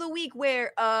also the week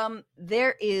where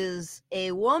there is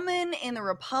a woman in the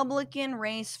Republican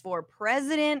race for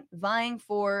president vying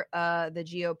for the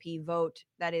GOP vote.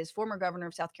 That is former governor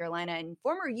of South Carolina and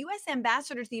former U.S.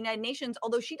 ambassador to the United Nations,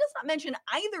 although she does not mention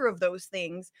either of those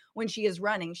things when she is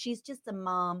running. She's just a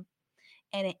mom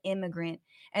and an immigrant.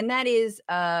 And that is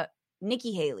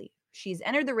Nikki Haley. She's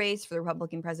entered the race for the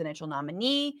Republican presidential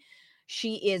nominee.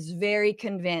 She is very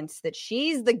convinced that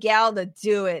she's the gal to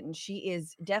do it. And she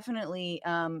is definitely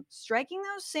striking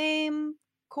those same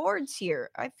chords here.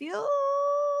 I feel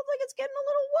like it's getting a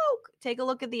little woke. Take a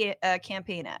look at the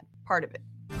campaign ad, part of it.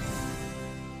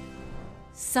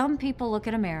 Some people look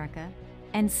at America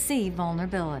and see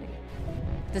vulnerability.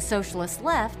 The socialist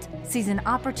left sees an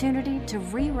opportunity to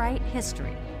rewrite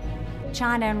history.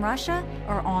 China and Russia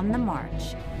are on the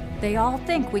march. They all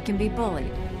think we can be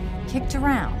bullied, kicked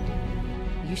around.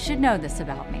 You should know this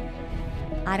about me.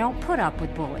 I don't put up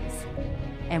with bullies.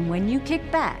 And when you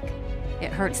kick back,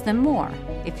 it hurts them more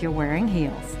if you're wearing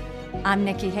heels. I'm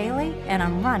Nikki Haley, and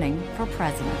I'm running for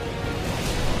president.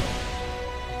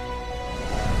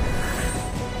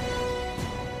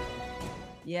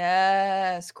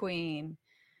 Yes, queen.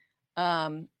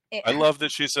 I love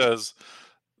that she says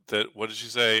that. What did she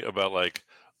say about like,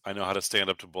 I know how to stand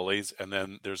up to bullies, and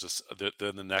then there's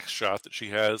then the next shot that she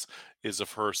has is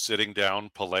of her sitting down,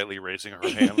 politely raising her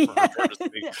hand for her turn to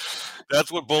speak.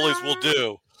 That's what bullies will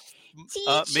do.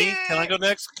 Me? Can I go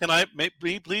next? Can I?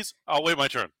 Me, please? I'll wait my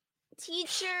turn.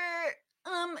 Teacher,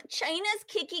 China's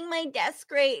kicking my desk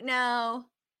right now.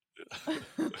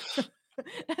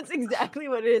 That's exactly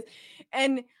what it is.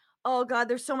 And oh God,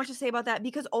 there's so much to say about that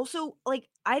because also, like,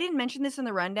 I didn't mention this in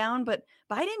the rundown, but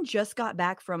Biden just got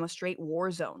back from a straight war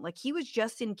zone. Like, he was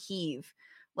just in Kyiv,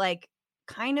 like,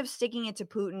 kind of sticking it to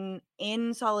Putin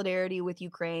in solidarity with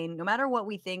Ukraine, no matter what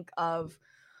we think of,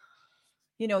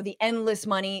 the endless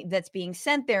money that's being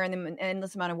sent there and the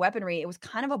endless amount of weaponry. It was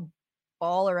kind of a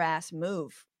baller ass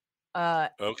move.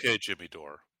 Okay, Jimmy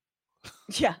Dore.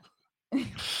 Yeah.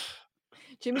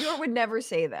 Jimmy Dore would never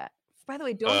say that. By the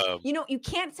way, you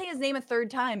can't say his name a third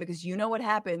time because you know what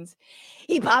happens.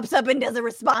 He pops up and does a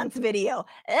response video.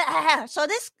 So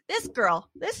this girl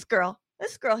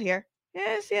here.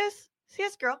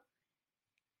 Yes, girl.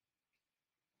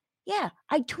 Yeah,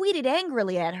 I tweeted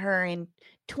angrily at her in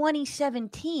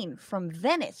 2017 from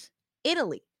Venice,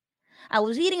 Italy. I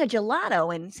was eating a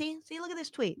gelato and see, look at this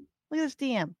tweet. Look at this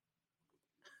DM.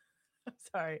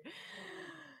 Sorry.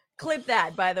 Clip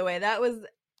that, by the way. That was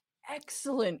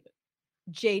excellent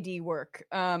JD work.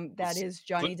 That is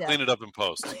Johnny Depp. Clean it up in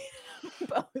post.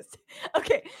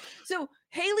 Okay, so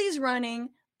Haley's running.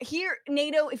 Here,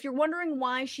 Nato, if you're wondering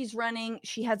why she's running,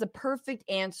 she has a perfect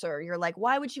answer. You're like,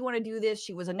 why would she want to do this?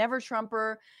 She was a never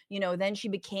Trumper. Then she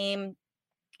became,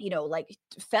 like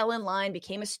fell in line,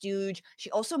 became a stooge. She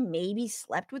also maybe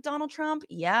slept with Donald Trump.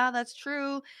 Yeah, that's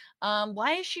true.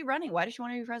 Why is she running? Why does she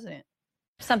want to be president?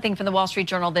 Something from the Wall Street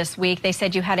Journal this week. They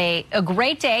said you had a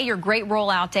great day, your great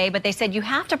rollout day, but they said you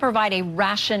have to provide a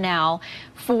rationale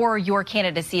for your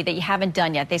candidacy that you haven't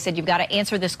done yet. They said you've got to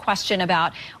answer this question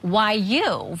about why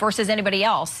you versus anybody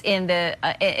else in the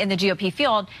GOP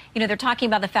field. They're talking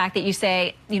about the fact that you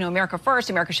say, America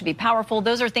first, America should be powerful.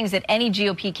 Those are things that any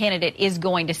GOP candidate is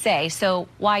going to say. So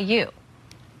why you?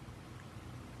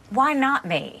 Why not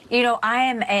me? I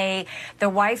am the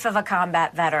wife of a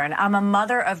combat veteran. I'm a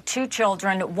mother of 2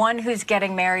 children, one who's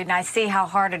getting married, and I see how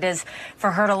hard it is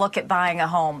for her to look at buying a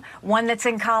home. One that's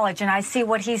in college, and I see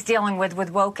what he's dealing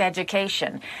with woke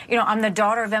education. I'm the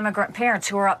daughter of immigrant parents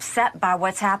who are upset by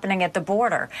what's happening at the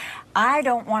border. I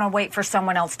don't want to wait for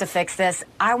someone else to fix this.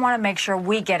 I want to make sure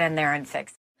we get in there and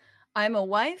fix it. I'm a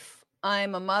wife.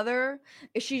 I'm a mother.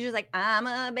 Is she just like, I'm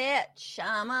a bitch,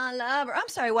 I'm a lover? I'm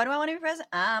sorry, why do I want to be president?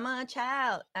 I'm a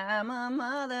child, I'm a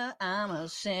mother, I'm a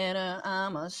sinner,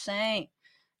 I'm a saint.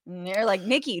 And they're like,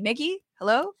 Nikki,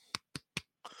 hello?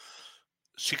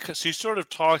 She sort of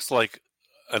talks like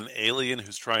an alien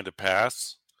who's trying to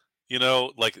pass.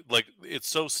 Like it's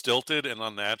so stilted and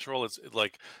unnatural. It's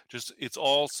like it's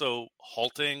all so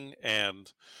halting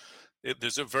and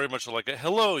there's very much like a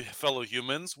hello, fellow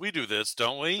humans. We do this,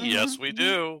 don't we? Mm-hmm, yes, we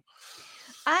do.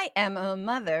 I am a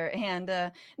mother.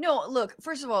 And no, look,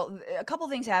 first of all, a couple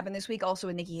things happened this week also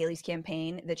with Nikki Haley's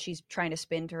campaign that she's trying to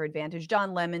spin to her advantage.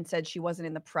 Don Lemon said she wasn't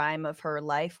in the prime of her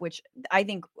life, which I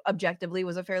think objectively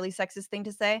was a fairly sexist thing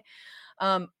to say.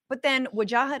 But then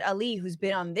Wajahat Ali, who's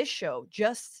been on this show,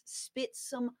 just spit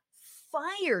some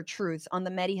fire truths on the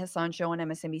Mehdi Hassan show on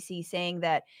MSNBC, saying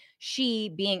that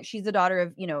she's the daughter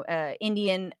of,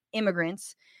 Indian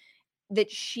immigrants, that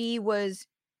she was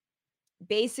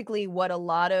basically what a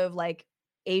lot of like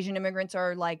Asian immigrants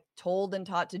are like told and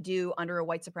taught to do under a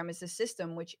white supremacist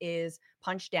system, which is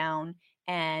punch down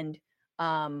and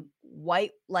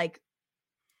white, like,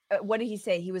 what did he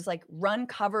say? He was like, run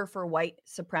cover for white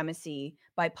supremacy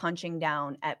by punching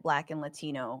down at Black and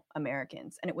Latino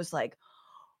Americans. And it was like,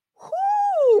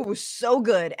 whoo, so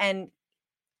good. And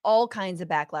all kinds of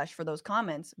backlash for those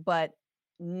comments, but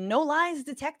no lies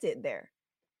detected there.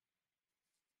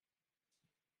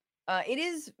 It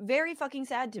is very fucking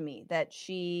sad to me that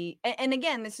she, and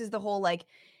again, this is the whole, like,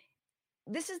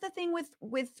 this is the thing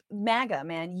with MAGA,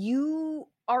 man. You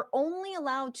are only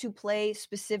allowed to play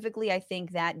specifically, I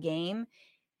think, that game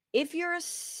if you're a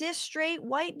cis straight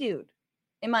white dude,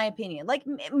 in my opinion. Like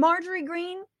Marjorie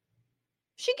Greene,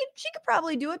 she could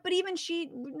probably do it, but even she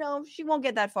won't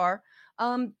get that far.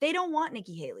 They don't want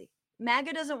Nikki Haley.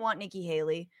 MAGA doesn't want Nikki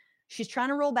Haley. She's trying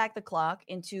to roll back the clock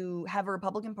and to have a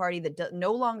Republican Party that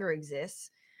no longer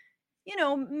exists.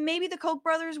 Maybe the Koch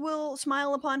brothers will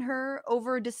smile upon her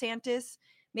over DeSantis.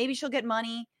 Maybe she'll get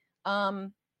money.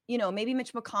 Maybe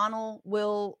Mitch McConnell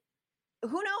will.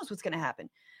 Who knows what's going to happen?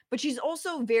 But she's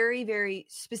also very, very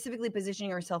specifically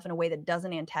positioning herself in a way that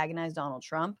doesn't antagonize Donald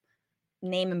Trump,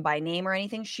 name him by name or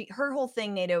anything. Her whole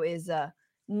thing, Nato, is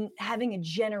having a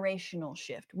generational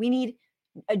shift. We need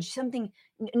something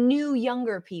new,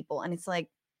 younger people. And it's like,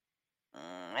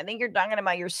 I think you're talking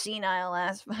about your senile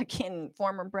ass fucking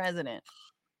former president.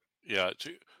 Yeah.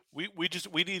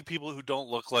 We need people who don't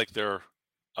look like they're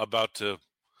about to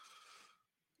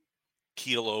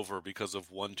keel over because of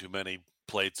one too many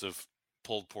plates of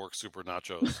pulled pork super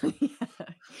nachos.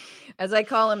 As I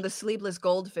call him, the sleepless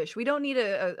goldfish. We don't need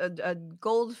a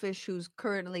goldfish who's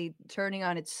currently turning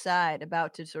on its side,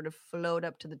 about to sort of float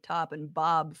up to the top and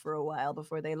bob for a while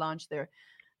before they launch their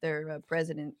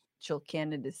presidential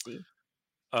candidacy.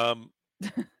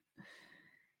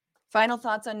 Final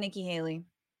thoughts on Nikki Haley?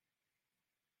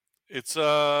 It's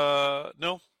no,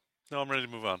 I'm ready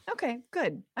to move on. Okay,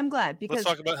 good. I'm glad, because let's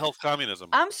talk about health communism.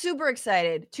 I'm super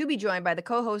excited to be joined by the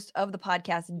co-host of the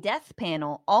podcast Death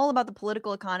Panel, all about the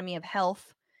political economy of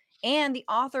health, and the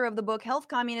author of the book Health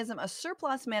Communism, a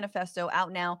Surplus Manifesto,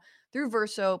 out now through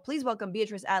Verso. Please welcome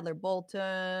Beatrice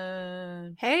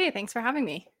Adler-Bolton. Hey, thanks for having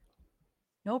me.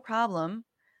 No problem.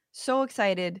 So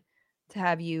excited to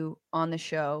have you on the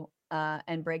show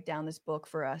and break down this book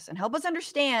for us and help us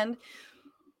understand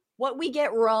what we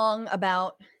get wrong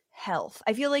about health.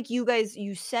 I feel like you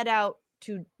set out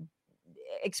to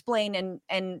explain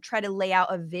and try to lay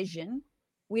out a vision.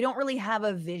 We don't really have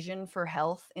a vision for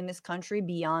health in this country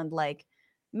beyond like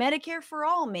Medicare for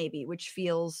all, maybe, which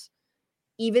feels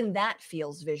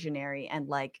visionary and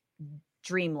like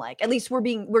dreamlike. At least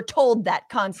we're told that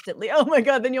constantly. Oh my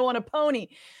God, then you'll want a pony.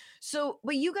 So,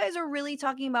 but you guys are really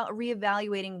talking about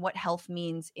reevaluating what health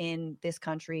means in this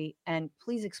country. And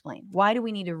please explain, why do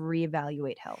we need to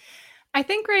reevaluate health? I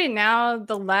think right now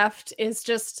the left is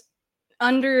just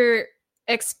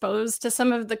underexposed to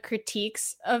some of the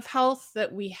critiques of health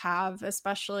that we have,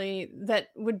 especially that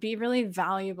would be really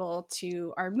valuable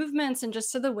to our movements and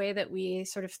just to the way that we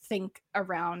sort of think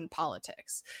around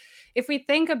politics. If we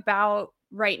think about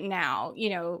right now,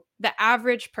 the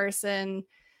average person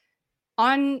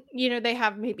they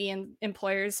have maybe an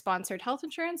employer's sponsored health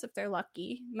insurance if they're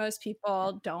lucky. Most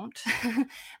people don't.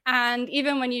 And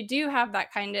even when you do have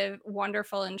that kind of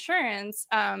wonderful insurance,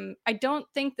 I don't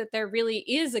think that there really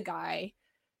is a guy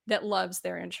that loves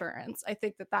their insurance. I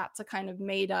think that that's a kind of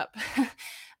made up,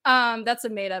 that's a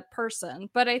made up person.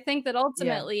 But I think that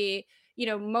ultimately,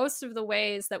 most of the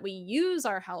ways that we use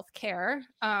our health care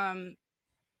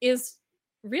is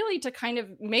really to kind of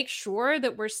make sure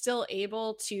that we're still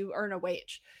able to earn a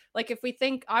wage. Like if we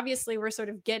think, obviously we're sort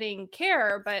of getting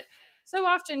care, but so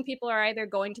often people are either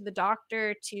going to the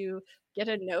doctor to get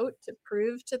a note to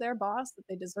prove to their boss that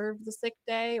they deserve the sick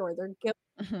day, or they're going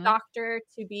to the doctor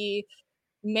to be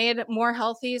made more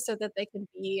healthy so that they can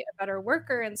be a better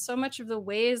worker. And so much of the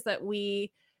ways that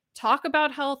we talk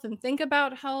about health and think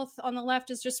about health on the left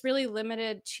is just really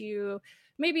limited to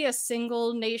maybe a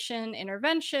single nation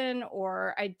intervention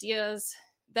or ideas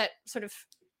that sort of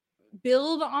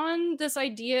build on this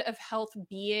idea of health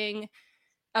being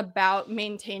about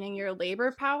maintaining your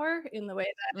labor power in the way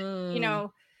that,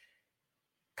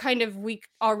 kind of we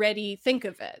already think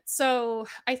of it. So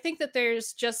I think that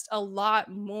there's just a lot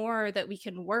more that we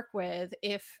can work with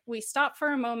if we stop for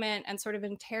a moment and sort of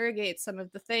interrogate some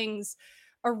of the things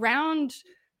around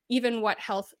even what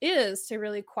health is, to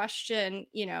really question,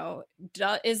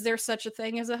 is there such a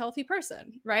thing as a healthy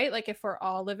person, right? Like if we're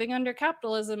all living under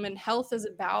capitalism and health is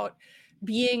about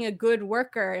being a good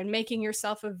worker and making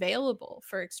yourself available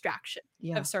for extraction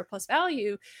of surplus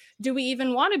value, do we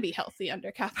even want to be healthy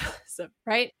under capitalism,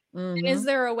 right? And is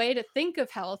there a way to think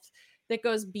of health that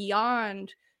goes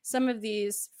beyond some of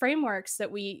these frameworks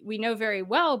that we know very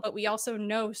well, but we also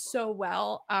know so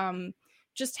well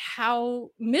just how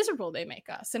miserable they make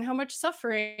us and how much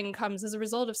suffering comes as a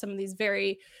result of some of these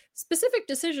very specific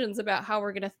decisions about how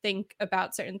we're going to think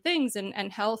about certain things, and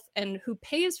health, and who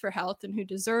pays for health and who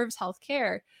deserves health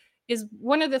care is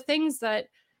one of the things that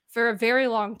for a very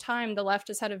long time the left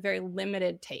has had a very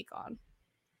limited take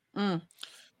on.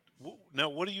 Now,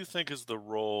 what do you think is the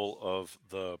role of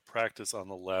the practice on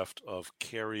the left of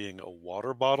carrying a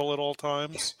water bottle at all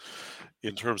times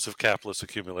in terms of capitalist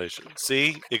accumulation?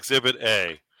 See, Exhibit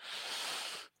A.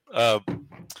 Oh,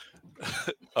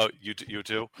 you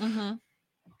too? Mm-hmm.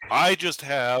 I just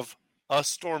have a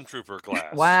stormtrooper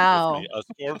glass. Wow. With me, a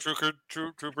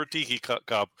stormtrooper tiki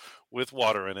cup with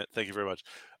water in it. Thank you very much.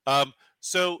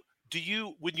 So do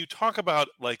you, when you talk about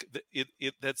like,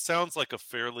 that sounds like a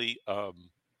fairly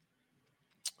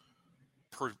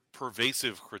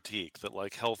pervasive critique that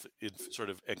like health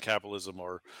and capitalism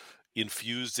are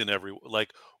infused in every,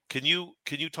 like, can you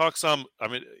talk some, I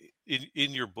mean,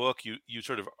 in your book, you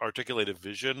sort of articulate a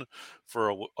vision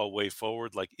for a way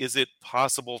forward. Like, is it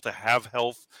possible to have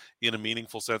health in a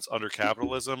meaningful sense under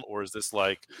capitalism, or is this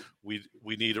like we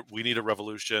need a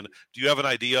revolution? Do you have an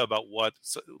idea about what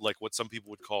some people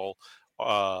would call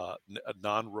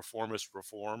non-reformist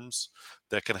reforms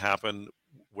that can happen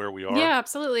where we are? Yeah,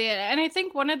 absolutely. And I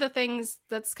think one of the things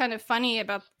that's kind of funny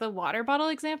about the water bottle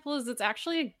example is it's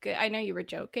actually a good, I know you were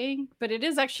joking, but it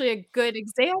is actually a good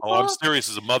example. Oh, I'm serious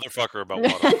as a motherfucker about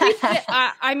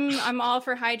water. I'm all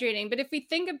for hydrating, but if we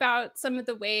think about some of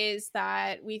the ways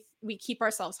that we keep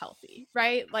ourselves healthy,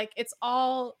 right? Like it's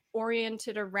all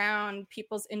oriented around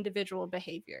people's individual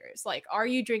behaviors. Like, are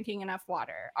you drinking enough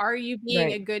water? Are you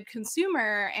being a good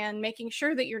consumer and making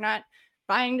sure that you're not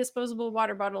buying disposable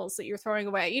water bottles that you're throwing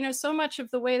away? You know, so much of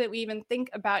the way that we even think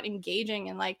about engaging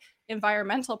in like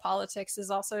environmental politics is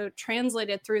also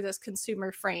translated through this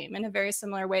consumer frame in a very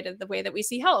similar way to the way that we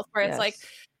see health, where it's like,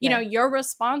 you know, you're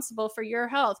responsible for your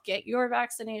health, get your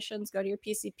vaccinations, go to your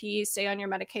PCP, stay on your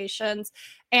medications,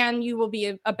 and you will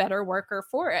be a better worker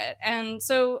for it. And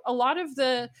so a lot of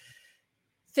the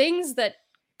things that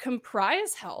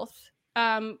comprise health,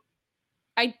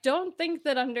 I don't think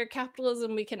that under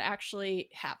capitalism we can actually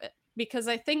have it, because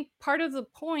I think part of the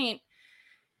point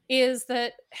is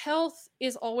that health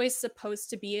is always supposed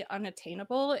to be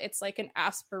unattainable. It's like an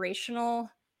aspirational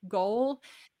goal.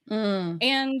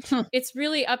 And it's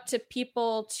really up to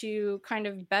people to kind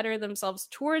of better themselves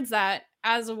towards that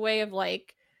as a way of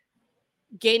like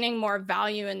gaining more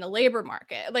value in the labor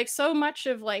market. Like so much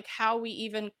of like how we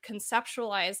even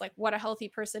conceptualize like what a healthy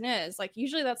person is, like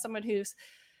usually that's someone who's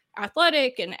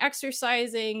athletic and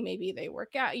exercising, maybe they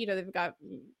work out, you know, they've got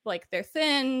like they're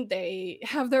thin, they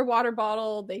have their water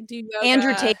bottle, they do yoga.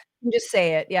 Andrew Tate, just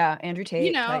say it. Yeah, Andrew Tate.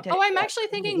 You know, I'm actually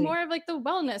thinking more of like the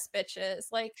wellness bitches,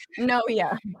 like no,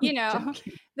 yeah, you know,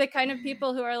 the kind of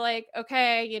people who are like,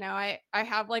 okay, you know, I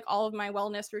have like all of my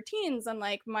wellness routines and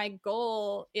like my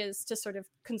goal is to sort of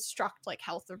construct like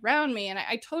health around me. And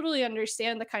I totally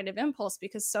understand the kind of impulse,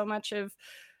 because so much of,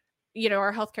 you know,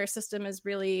 our healthcare system is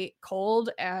really cold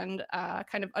and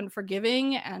kind of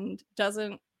unforgiving and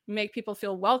doesn't make people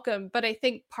feel welcome. But I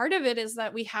think part of it is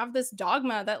that we have this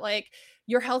dogma that like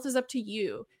your health is up to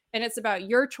you, and it's about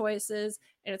your choices,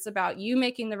 and it's about you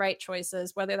making the right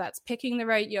choices, whether that's picking the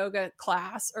right yoga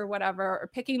class or whatever, or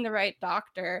picking the right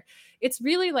doctor. It's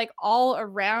really like all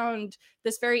around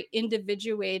this very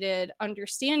individuated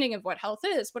understanding of what health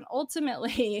is, when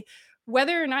ultimately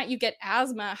whether or not you get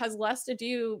asthma has less to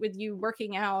do with you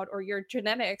working out or your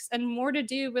genetics and more to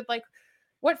do with like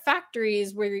what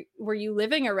factories were you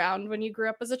living around when you grew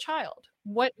up as a child?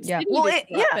 What city did you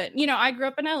grow up in? You know, I grew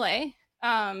up in LA.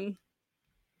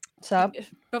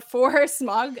 Before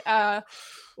smog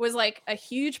was like a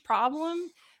huge problem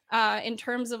in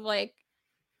terms of like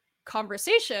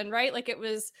conversation, right? Like it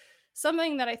was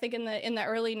something that I think in the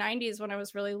early 90s when I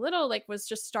was really little, like was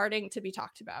just starting to be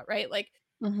talked about, right? Like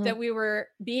that we were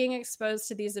being exposed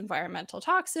to these environmental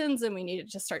toxins and we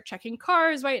needed to start checking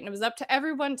cars, right? And it was up to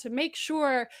everyone to make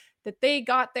sure that they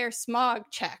got their smog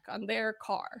check on their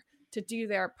car to do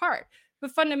their part.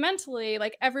 But fundamentally,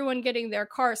 like everyone getting their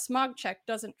car smog check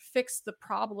doesn't fix the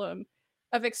problem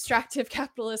of extractive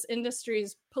capitalist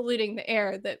industries polluting the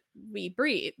air that we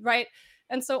breathe, right?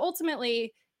 And so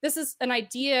ultimately, this is an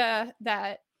idea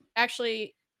that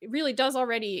actually really does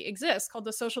already exist called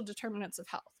the social determinants of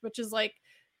health, which is like,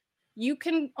 you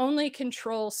can only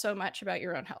control so much about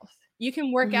your own health. You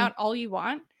can work out all you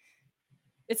want.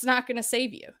 It's not going to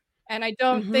save you. And I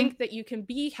don't think that you can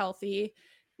be healthy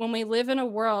when we live in a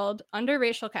world under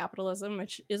racial capitalism,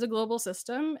 which is a global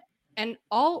system, and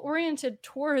all oriented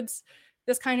towards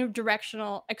this kind of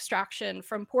directional extraction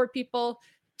from poor people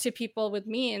to people with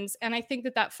means. And I think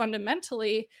that that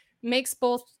fundamentally makes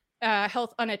both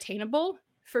health unattainable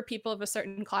for people of a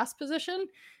certain class position,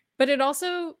 but it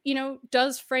also, you know,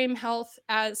 does frame health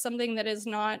as something that is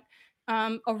not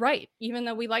a right. Even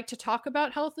though we like to talk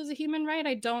about health as a human right,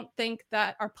 I don't think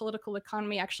that our political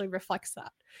economy actually reflects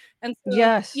that. And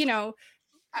so, you know,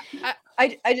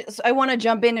 I want to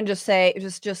jump in and just say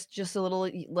just a little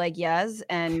like yes,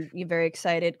 and you're very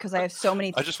excited because I have so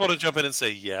many. I just want to jump in and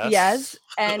say yes. Yes,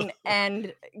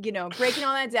 and you know, breaking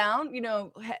all that down, you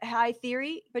know, high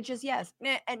theory, but just yes,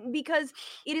 and because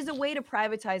it is a way to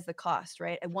privatize the cost,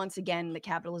 right? And once again, the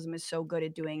capitalism is so good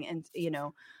at doing, and you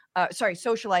know,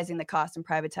 socializing the cost and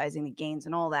privatizing the gains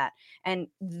and all that, and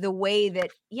the way that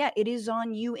it is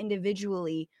on you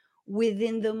individually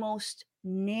within the most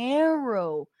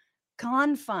narrow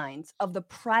confines of the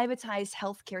privatized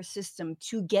healthcare system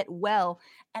to get well.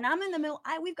 And I'm in the middle.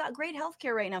 We've got great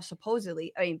healthcare right now,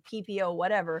 supposedly. I mean, PPO,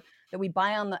 whatever, that we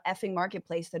buy on the effing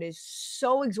marketplace that is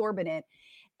so exorbitant.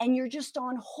 And you're just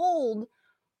on hold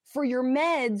for your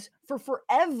meds for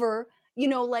forever, you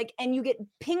know, like, and you get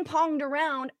ping-ponged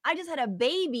around. I just had a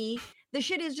baby. The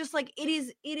shit is just like, it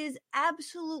is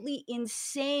absolutely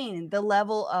insane, the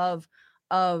level of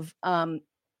of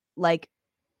like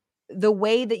the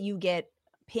way that you get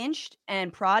pinched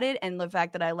and prodded, and the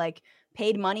fact that I like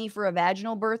paid money for a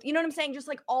vaginal birth. You know what I'm saying? Just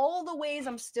like all the ways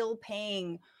I'm still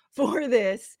paying for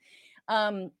this.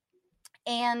 And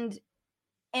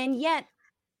yet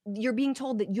you're being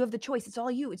told that you have the choice. It's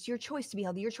all you. It's your choice to be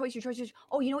healthy. Your choice, your choice, your choice.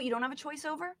 Oh, you know what you don't have a choice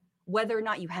over? Whether or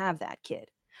not you have that kid.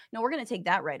 No, we're going to take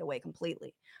that right away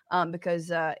completely,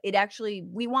 because it actually,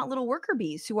 we want little worker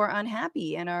bees who are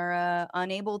unhappy and are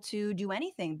unable to do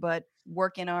anything but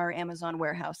work in our Amazon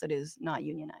warehouse that is not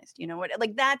unionized. You know what?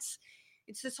 Like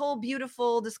it's this whole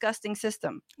beautiful, disgusting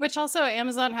system. Which also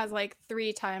Amazon has like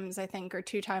 3 times, I think, or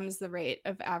 2 times the rate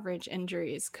of average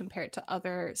injuries compared to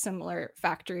other similar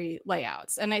factory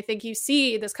layouts. And I think you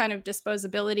see this kind of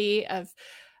disposability of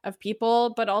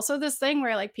people, but also this thing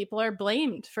where like people are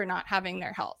blamed for not having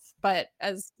their health. But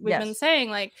as we've been saying,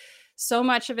 like so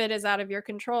much of it is out of your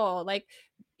control. Like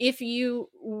if you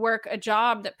work a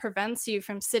job that prevents you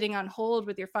from sitting on hold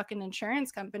with your fucking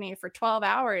insurance company for 12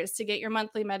 hours to get your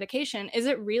monthly medication, is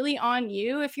it really on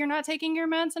you if you're not taking your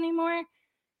meds anymore?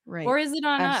 Right. Or is it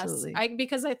on Absolutely. us?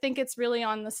 Because I think it's really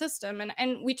on the system.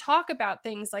 And we talk about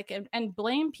things like and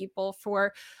blame people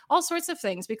for all sorts of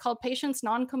things. We call patients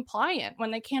non-compliant when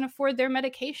they can't afford their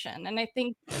medication. And I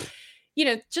think, you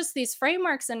know, just these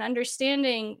frameworks and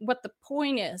understanding what the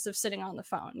point is of sitting on the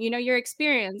phone, you know, your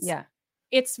experience. Yeah.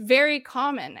 It's very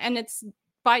common and it's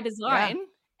by design,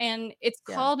 and it's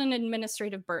called an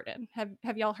administrative burden.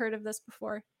 Have y'all heard of this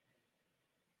before?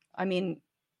 I mean,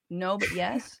 no, but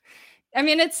yes. I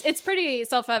mean, it's pretty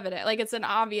self-evident. Like it's an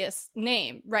obvious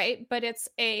name, right? But it's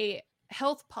a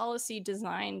health policy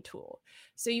design tool.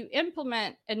 So you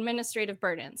implement administrative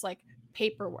burdens like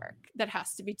paperwork that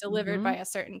has to be delivered by a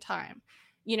certain time,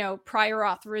 you know, prior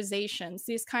authorizations,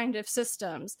 these kind of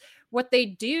systems. What they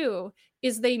do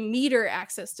is they meter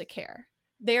access to care.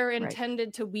 They're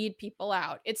intended to weed people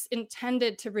out. It's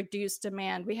intended to reduce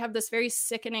demand. We have this very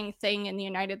sickening thing in the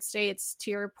United States,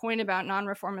 to your point about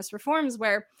non-reformist reforms,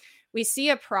 where we see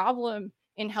a problem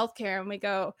in healthcare and we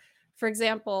go, for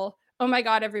example, oh my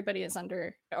God, everybody is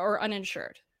under or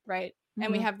uninsured, right?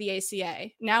 And we have the ACA.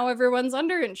 Now everyone's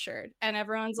underinsured and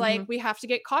everyone's like, we have to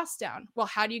get costs down. Well,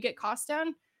 how do you get costs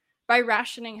down? By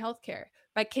rationing healthcare,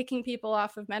 by kicking people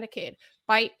off of Medicaid,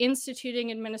 by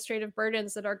instituting administrative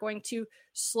burdens that are going to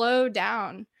slow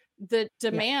down the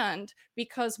demand,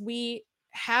 because we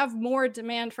have more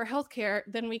demand for healthcare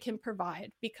than we can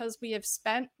provide, because we have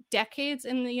spent decades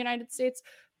in the United States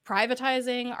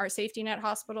privatizing our safety net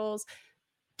hospitals.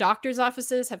 Doctors'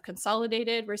 offices have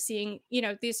consolidated. We're seeing, you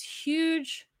know, these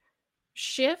huge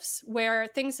shifts where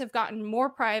things have gotten more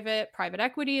private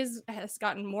equity has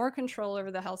gotten more control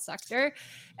over the health sector.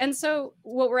 And so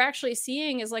what we're actually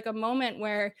seeing is like a moment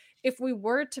where if we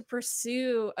were to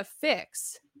pursue a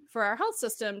fix for our health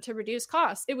system to reduce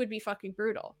costs, it would be fucking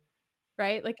brutal,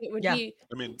 right? Like it would be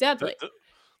deadly.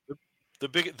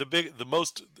 The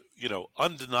most, you know,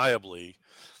 undeniably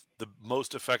the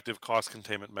most effective cost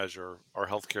containment measure our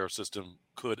healthcare system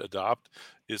could adopt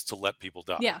is to let people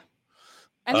die. Yeah.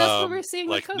 And that's what we're seeing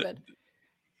with COVID.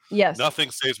 Yes.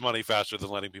 Nothing saves money faster than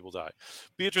letting people die.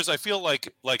 Beatrice, I feel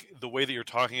like the way that you're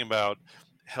talking about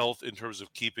health in terms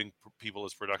of keeping people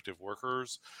as productive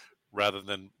workers rather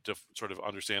than sort of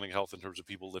understanding health in terms of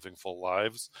people living full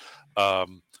lives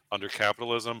under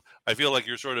capitalism, I feel like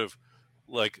you're sort of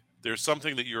like there's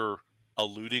something that you're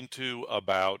alluding to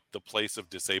about the place of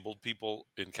disabled people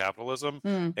in capitalism.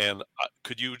 And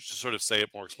could you just sort of say it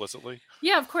more explicitly?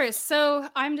 Yeah, of course. So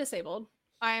I'm disabled.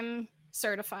 I'm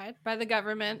certified by the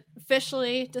government,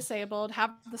 officially disabled,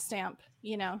 have the stamp,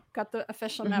 you know, got the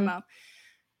official memo.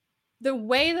 The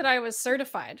way that I was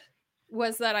certified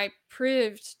was that I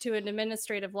proved to an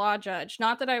administrative law judge,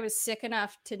 not that I was sick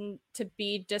enough to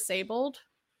be disabled,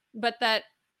 but that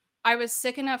I was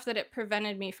sick enough that it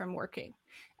prevented me from working.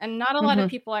 And not a lot of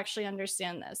people actually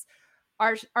understand this.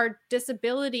 Our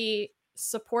disability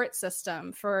support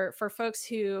system for folks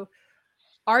who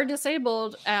are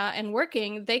disabled and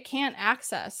working, they can't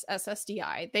access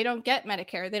SSDI. They don't get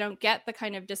Medicare. They don't get the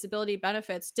kind of disability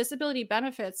benefits. Disability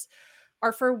benefits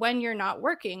are for when you're not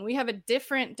working. We have a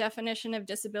different definition of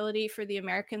disability for the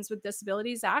Americans with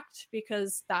Disabilities Act,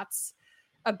 because that's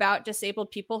about disabled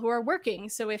people who are working.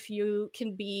 So if you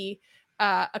can be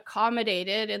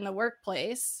accommodated in the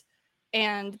workplace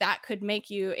and that could make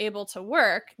you able to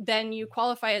work, then you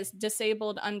qualify as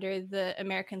disabled under the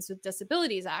Americans with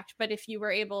Disabilities Act. But if you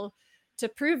were able to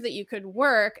prove that you could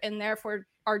work and therefore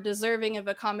are deserving of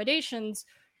accommodations,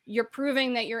 you're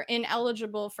proving that you're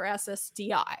ineligible for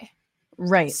SSDI.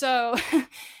 Right. So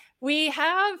we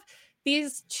have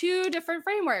these two different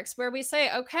frameworks where we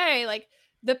say, okay, like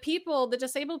the people, the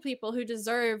disabled people who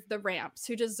deserve the ramps,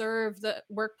 who deserve the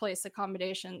workplace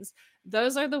accommodations,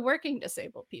 those are the working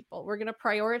disabled people. We're going to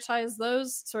prioritize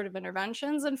those sort of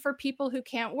interventions. And for people who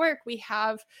can't work, we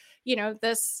have,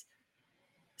 this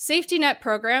safety net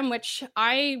program, which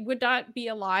I would not be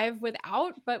alive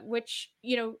without, but which,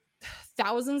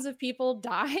 thousands of people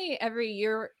die every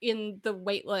year in the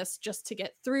wait list just to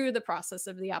get through the process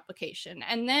of the application.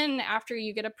 And then after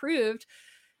you get approved,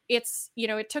 it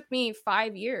took me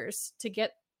 5 years to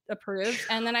get approved.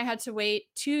 And then I had to wait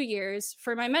 2 years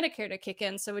for my Medicare to kick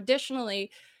in. So additionally,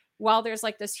 while there's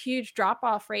like this huge drop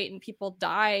off rate and people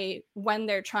die when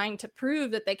they're trying to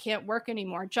prove that they can't work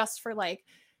anymore, just for like,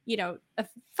 a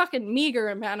fucking meager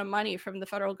amount of money from the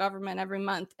federal government every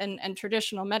month and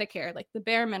traditional Medicare, like the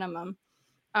bare minimum.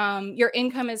 Your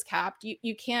income is capped.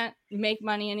 You can't make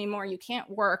money anymore. You can't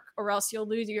work, or else you'll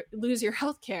lose your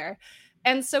health care.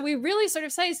 And so we really sort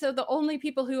of say, so the only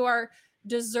people who are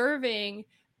deserving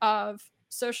of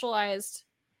socialized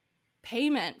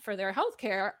payment for their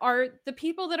healthcare are the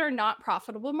people that are not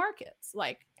profitable markets,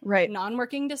 like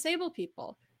non-working disabled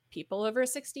people, people over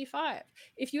 65.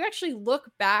 If you actually look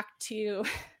back to,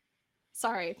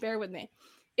 sorry, bear with me.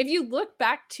 If you look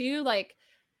back to like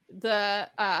the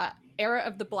era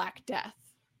of the Black Death,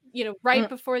 right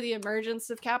before the emergence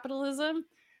of capitalism,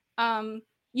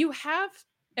 you have,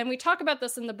 and we talk about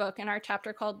this in the book in our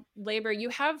chapter called Labor, you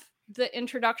have the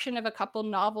introduction of a couple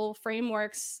novel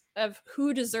frameworks of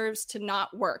who deserves to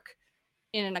not work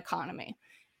in an economy.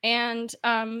 And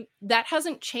that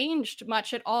hasn't changed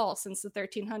much at all since the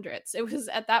 1300s. It was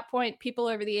at that point, people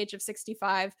over the age of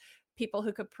 65, people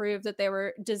who could prove that they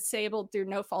were disabled through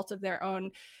no fault of their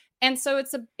own. And so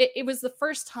it was the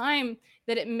first time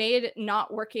that it made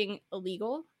not working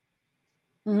illegal.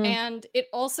 Mm-hmm. And it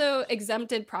also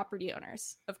exempted property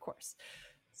owners, of course.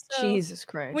 So Jesus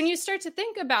Christ. When you start to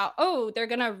think about, they're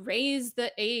going to raise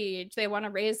the age, they want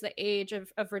to raise the age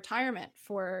of retirement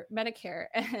for Medicare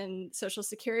and Social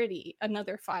Security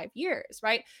another 5 years,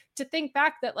 right? To think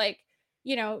back that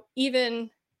even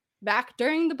back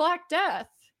during the Black Death,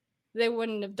 they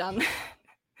wouldn't have done that.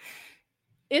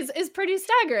 Is pretty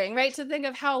staggering, right? To think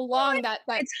of how long that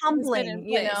it's humbling,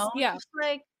 Yeah. It's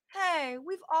like, hey,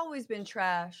 we've always been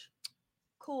trash.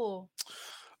 Cool.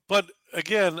 But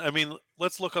again, I mean,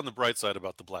 let's look on the bright side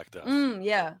about the Black Death.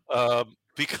 Yeah.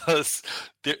 Because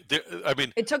it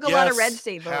took a lot of red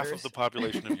state voters. Half of the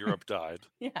population of Europe died.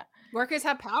 Yeah. Workers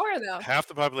have power, though. Half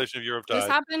the population of Europe died. This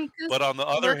happened but on the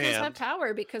other workers hand, have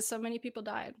power because so many people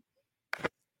died.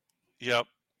 Yep.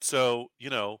 So,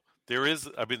 there's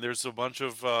a bunch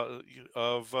of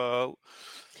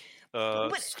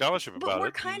scholarship about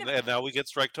it, and now we get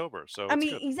Striketober. So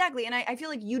exactly, and I feel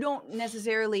like you don't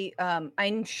necessarily.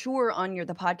 I'm sure on the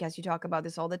podcast you talk about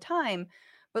this all the time,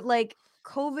 but like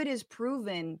COVID has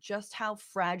proven just how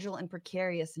fragile and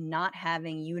precarious not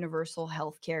having universal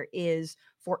healthcare is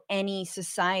for any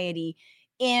society,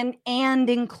 and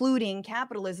including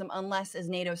capitalism, unless, as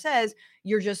Nato says,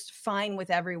 you're just fine with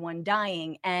everyone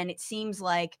dying. And it seems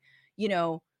like,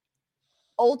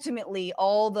 ultimately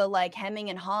all the like hemming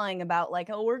and hawing about like,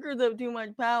 workers have too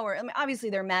much power. I mean, obviously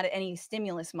they're mad at any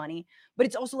stimulus money, but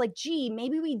it's also like, gee,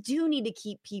 maybe we do need to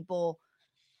keep people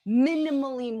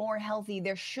minimally more healthy.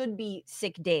 There should be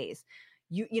sick days,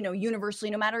 universally,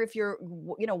 no matter if you're,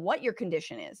 what your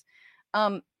condition is.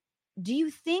 Do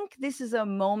you think this is a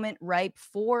moment ripe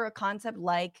for a concept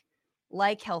like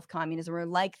health communism, or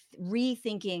like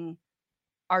rethinking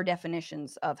our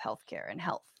definitions of healthcare and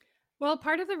health? Well,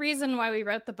 part of the reason why we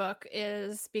wrote the book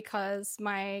is because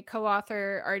my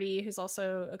co-author, Artie, who's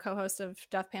also a co-host of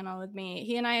Death Panel with me,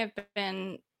 he and I have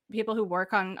been people who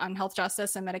work on health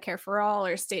justice and Medicare for All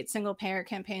or state single-payer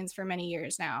campaigns for many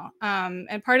years now.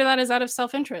 And part of that is out of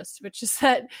self-interest, which is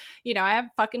that, I have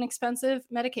fucking expensive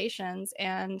medications,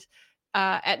 and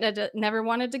Aetna never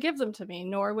wanted to give them to me,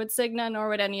 nor would Cigna, nor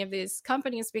would any of these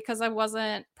companies, because I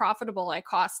wasn't profitable. I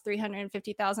cost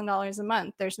 $350,000 a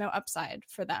month. There's no upside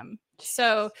for them.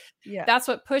 So that's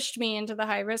what pushed me into the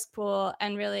high risk pool.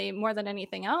 And really, more than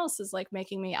anything else, is like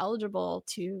making me eligible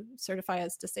to certify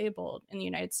as disabled in the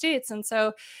United States. And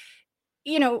so,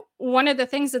 one of the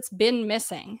things that's been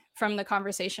missing from the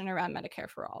conversation around Medicare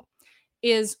for All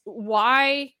is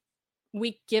why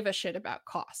we give a shit about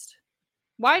cost.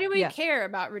 Why do we care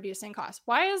about reducing costs?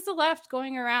 Why is the left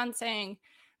going around saying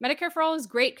Medicare for All is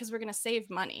great because we're going to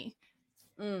save money?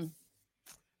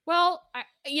 Well,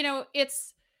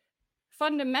 it's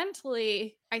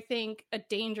fundamentally, I think, a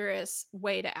dangerous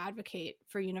way to advocate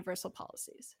for universal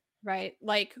policies, right?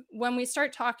 Like when we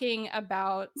start talking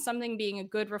about something being a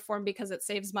good reform because it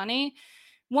saves money,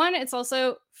 One, it's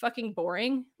also fucking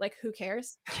boring. Like, who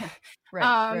cares?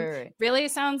 Right. Really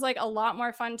sounds like a lot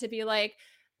more fun to be like,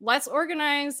 let's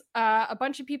organize a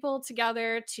bunch of people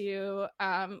together to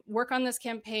work on this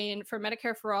campaign for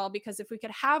Medicare for All, because if we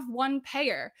could have one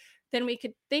payer, then we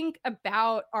could think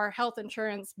about our health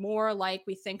insurance more like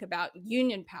we think about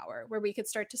union power, where we could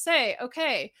start to say,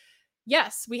 okay,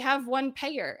 yes, we have one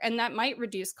payer, and that might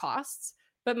reduce costs,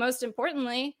 but most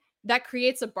importantly, that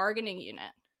creates a bargaining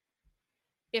unit.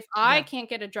 If I can't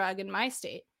get a drug in my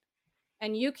state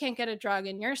and you can't get a drug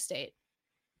in your state,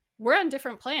 we're on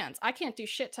different plans. I can't do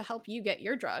shit to help you get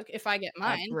your drug if I get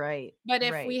mine. Right. But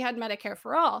if we had Medicare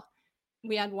for All,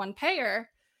 we had one payer,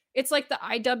 it's like the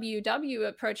IWW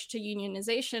approach to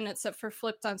unionization, except for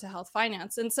flipped onto health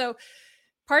finance. And so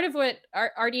part of what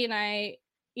Artie and I,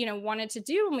 wanted to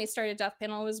do when we started Death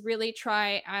Panel was really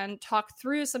try and talk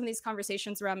through some of these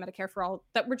conversations around Medicare for All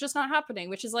that were just not happening,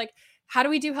 which is like, how do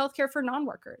we do healthcare for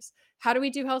non-workers? How do we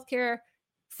do healthcare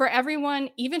for everyone,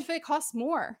 even if it costs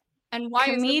more? And why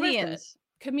comedians, is it worth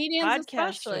it? Comedians,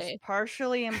 especially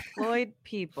partially employed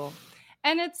people.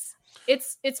 And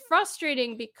it's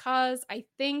frustrating because I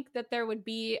think that there would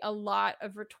be a lot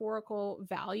of rhetorical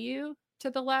value to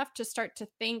the left to start to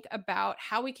think about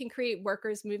how we can create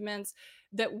workers' movements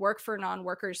that work for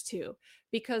non-workers too.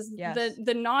 Because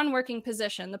the non-working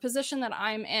position, the position that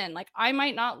I'm in, like, I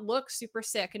might not look super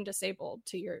sick and disabled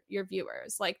to your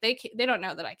viewers. Like, they don't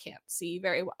know that I can't see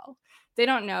very well. They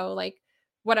don't know like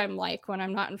what I'm like when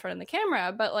I'm not in front of the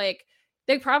camera, but like,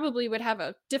 they probably would have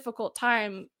a difficult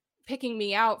time picking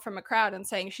me out from a crowd and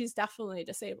saying she's definitely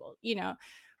disabled.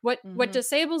 What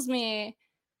disables me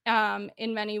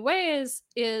in many ways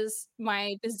is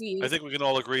my disease. I think we can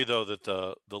all agree, though, that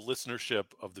the listenership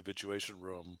of the Habituation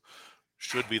Room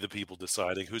should be the people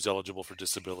deciding who's eligible for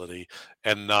disability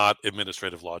and not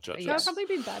administrative law judges. That would probably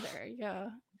be better. Yeah,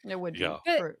 it would be.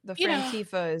 But, the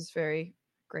Frantifa is very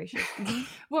gracious.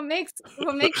 What makes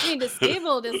me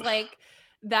disabled is like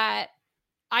that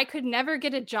I could never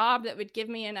get a job that would give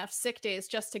me enough sick days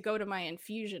just to go to my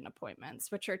infusion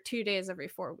appointments, which are 2 days every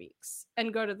 4 weeks,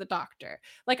 and go to the doctor.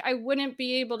 Like, I wouldn't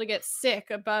be able to get sick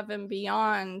above and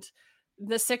beyond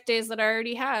the sick days that I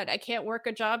already had. I can't work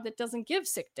a job that doesn't give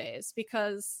sick days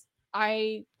because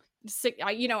I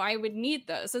would need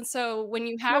those. And so when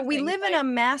you have, we live in a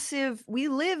massive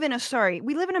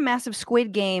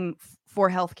Squid Game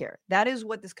for healthcare. That is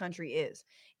what this country is.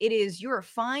 It is, you're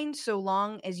fine so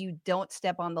long as you don't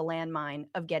step on the landmine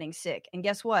of getting sick. And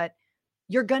guess what?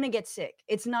 You're going to get sick.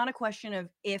 It's not a question of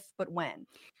if, but when.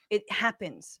 It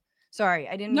happens. Sorry,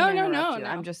 I didn't mean to interrupt you.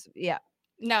 I'm just,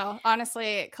 No,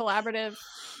 honestly, collaborative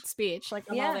speech. Like,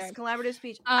 collaborative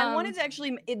speech. I wanted to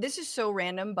actually, this is so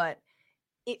random, but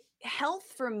health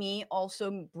for me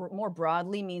also more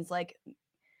broadly means like,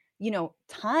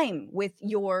 time with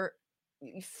your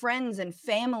friends and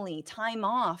family, time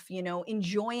off,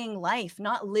 enjoying life,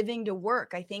 not living to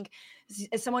work. I think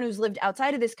as someone who's lived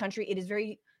outside of this country, it is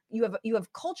very, you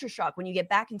have culture shock when you get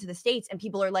back into the States and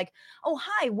people are like, oh,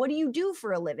 hi, what do you do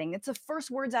for a living? It's the first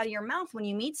words out of your mouth when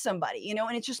you meet somebody, and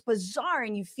it's just bizarre,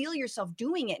 and you feel yourself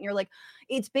doing it. And you're like,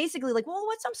 it's basically like, well,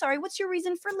 what's your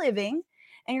reason for living?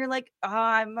 And you're like,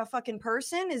 I'm a fucking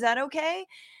person. Is that okay?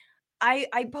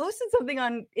 I posted something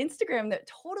on Instagram that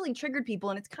totally triggered people,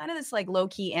 and it's kind of this like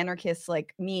low-key anarchist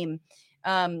like meme.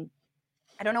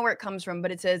 I don't know where it comes from,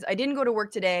 but it says, I didn't go to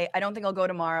work today. I don't think I'll go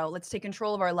tomorrow. Let's take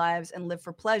control of our lives and live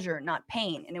for pleasure, not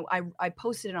pain. And I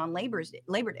posted it on Labor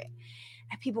Day.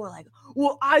 And people were like,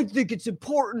 well, I think it's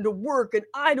important to work, and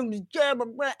I don't,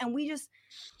 and we just,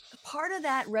 part of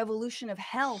that revolution of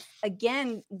health,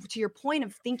 again, to your point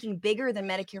of thinking bigger than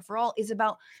Medicare for All, is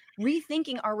about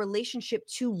rethinking our relationship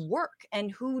to work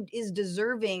and who is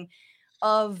deserving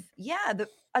of,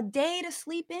 a day to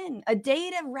sleep in, a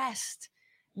day to rest,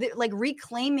 like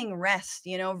reclaiming rest,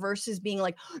 versus being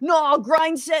like, no,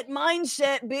 mindset,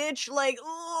 bitch. Like,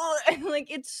 and like,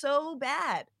 it's so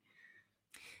bad.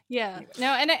 Yeah,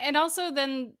 no. And also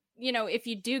then, if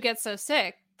you do get so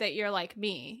sick that you're like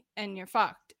me and you're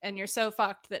fucked, and you're so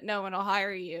fucked that no one will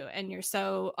hire you, and you're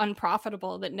so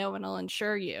unprofitable that no one will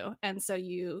insure you, and so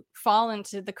you fall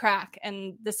into the crack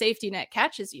and the safety net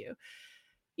catches you.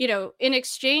 In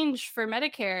exchange for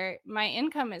Medicare, my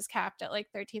income is capped at like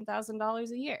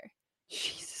 $13,000 a year.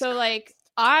 So like,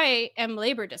 I am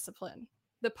labor discipline.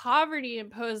 The poverty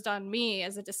imposed on me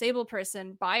as a disabled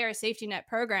person by our safety net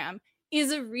program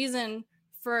is a reason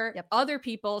for other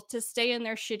people to stay in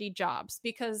their shitty jobs,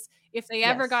 because if they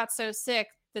ever got so sick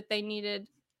that they needed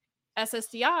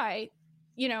SSDI,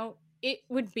 it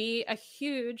would be a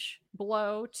huge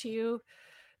blow to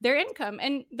their income.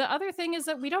 And the other thing is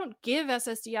that we don't give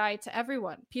SSDI to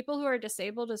everyone. People who are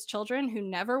disabled as children who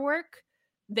never work,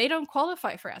 they don't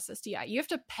qualify for SSDI. You have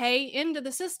to pay into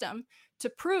the system to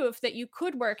prove that you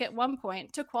could work at one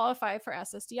point to qualify for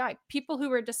SSDI. People who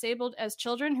were disabled as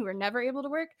children who were never able to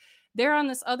work, they're on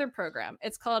this other program.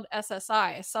 It's called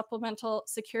SSI, Supplemental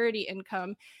Security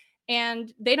Income.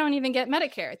 And they don't even get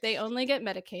Medicare. They only get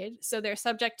Medicaid. So they're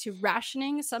subject to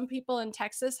rationing. Some people in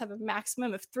Texas have a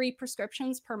maximum of 3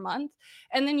 prescriptions per month.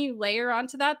 And then you layer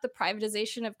onto that the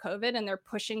privatization of COVID, and they're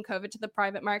pushing COVID to the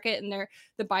private market. And the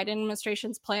Biden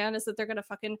administration's plan is that they're going to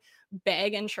fucking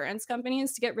beg insurance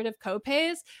companies to get rid of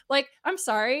copays. Like, I'm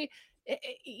sorry.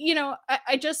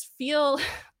 I just feel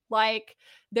like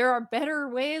there are better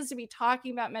ways to be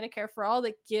talking about Medicare for all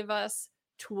that give us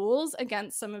tools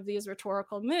against some of these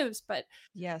rhetorical moves. But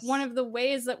yes, one of the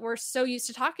ways that we're so used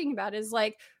to talking about is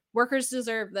like, workers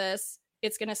deserve this,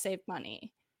 it's going to save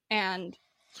money. And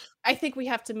I think we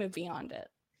have to move beyond it.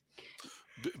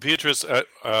 Beatrice,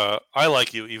 I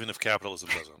like you even if capitalism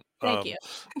doesn't. Thank you.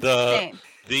 Same.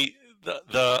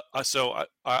 So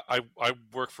I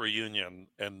work for a union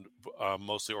and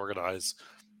mostly organize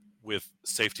with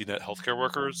safety net healthcare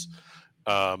workers.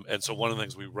 And so one of the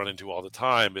things we run into all the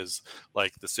time is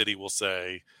like the city will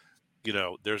say,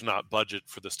 there's not budget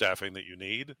for the staffing that you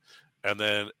need. And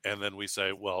then we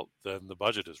say, well, then the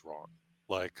budget is wrong.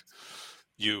 Like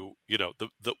the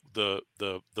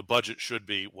budget should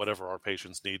be whatever our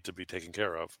patients need to be taken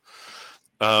care of.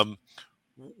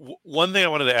 One thing I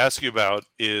wanted to ask you about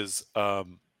is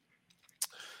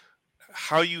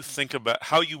how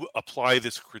you apply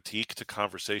this critique to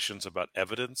conversations about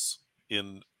evidence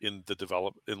in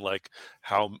like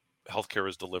how healthcare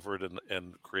is delivered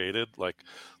and created. Like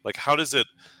how does it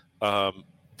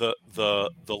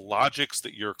the logics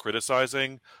that you're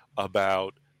criticizing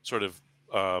about sort of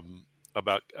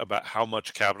about how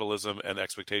much capitalism and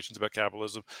expectations about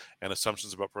capitalism and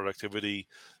assumptions about productivity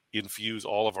infuse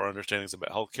all of our understandings about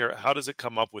healthcare? How does it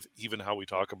come up with even how we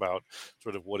talk about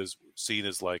sort of what is seen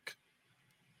as like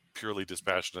purely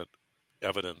dispassionate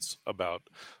evidence about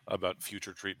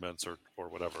future treatments or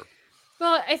whatever?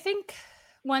 Well, I think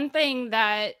one thing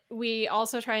that we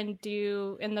also try and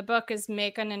do in the book is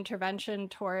make an intervention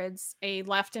towards a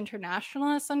left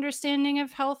internationalist understanding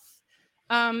of health,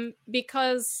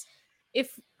 because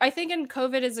I think in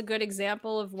COVID is a good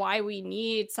example of why we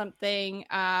need something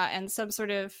and some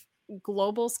sort of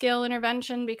global scale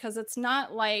intervention, because it's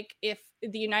not like if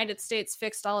the United States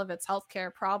fixed all of its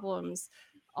healthcare problems,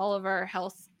 all of our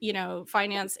health,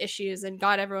 finance issues, and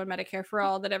got everyone Medicare for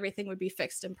all, that everything would be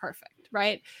fixed and perfect,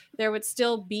 right? There would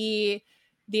still be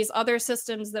these other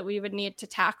systems that we would need to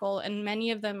tackle, and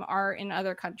many of them are in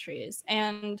other countries.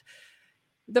 And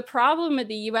the problem with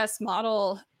the US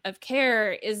model of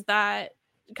care is that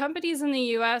companies in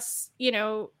the US,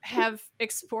 have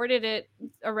exported it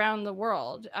around the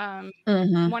world.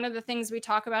 One of the things we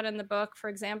talk about in the book, for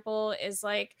example, is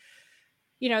like,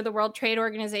 the World Trade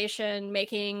Organization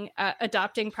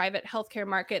adopting private healthcare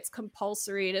markets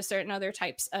compulsory to certain other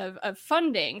types of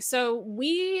funding. So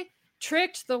we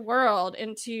tricked the world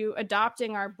into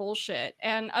adopting our bullshit,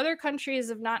 and other countries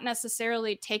have not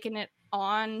necessarily taken it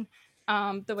on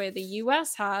the way the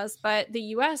US has, but the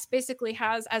US basically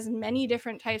has as many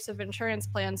different types of insurance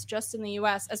plans just in the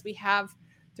US as we have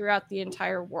throughout the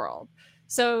entire world.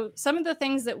 So some of the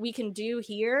things that we can do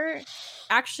here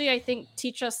actually, I think,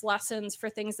 teach us lessons for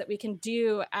things that we can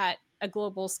do at a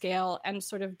global scale and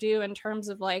sort of do in terms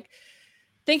of like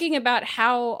thinking about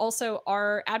how also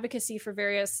our advocacy for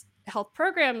various health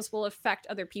programs will affect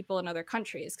other people in other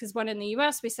countries. Because when in the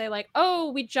US, we say like,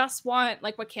 oh, we just want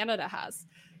like what Canada has.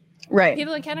 Right.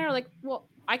 People in Canada are like, well,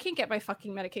 I can't get my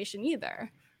fucking medication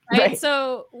either. Right?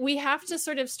 So we have to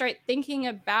sort of start thinking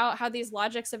about how these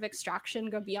logics of extraction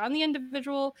go beyond the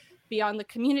individual, beyond the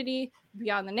community,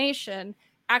 beyond the nation,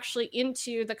 actually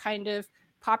into the kind of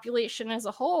population as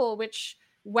a whole, which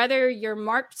whether you're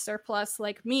marked surplus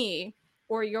like me,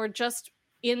 or you're just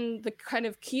in the kind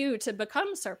of queue to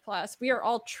become surplus, we are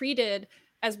all treated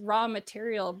as raw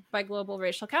material by global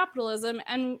racial capitalism,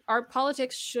 and our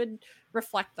politics should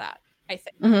reflect that, I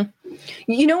think. Mm-hmm.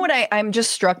 You know what I'm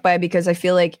just struck by, because I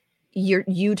feel like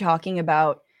you talking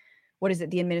about, what is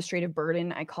it, the administrative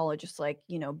burden, I call it just like,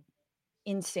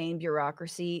 insane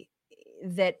bureaucracy,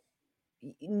 that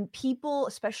people,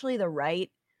 especially the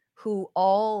right, who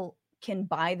all can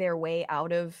buy their way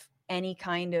out of any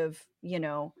kind of,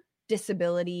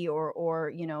 disability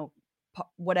or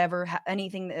whatever,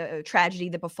 anything, tragedy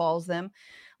that befalls them,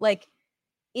 like,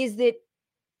 is that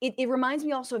it reminds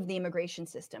me also of the immigration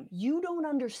system. You don't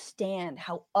understand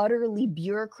how utterly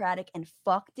bureaucratic and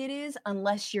fucked it is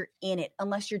unless you're in it,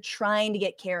 unless you're trying to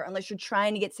get care, unless you're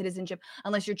trying to get citizenship,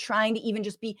 unless you're trying to even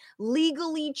just be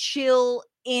legally chill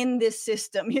in this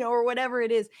system, or whatever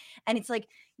it is. And it's like,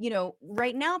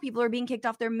 right now people are being kicked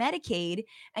off their Medicaid,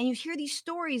 and you hear these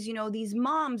stories, these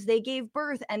moms, they gave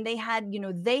birth and they had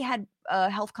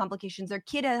health complications, their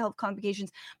kid had health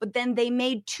complications, but then they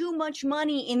made too much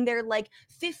money in their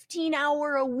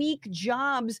 15-hour-a-week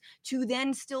jobs to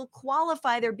then still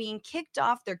qualify. They're being kicked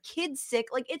off, their kids sick.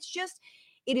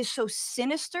 It is so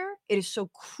sinister. It is so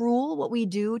cruel what we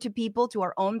do to people, to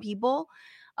our own people.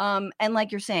 And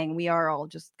like you're saying, we are all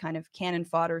just kind of cannon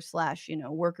fodder /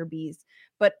 worker bees.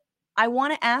 But I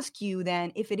want to ask you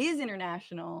then, if it is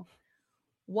international,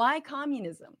 why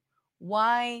communism?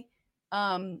 Why,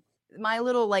 my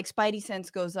little spidey sense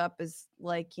goes up as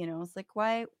it's like,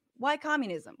 why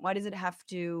communism? Why does it have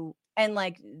to, and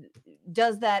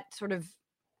does that sort of,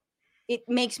 it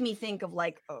makes me think of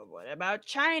oh, what about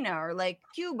China or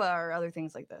Cuba or other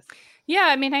things like this? Yeah,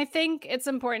 I mean, I think it's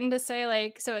important to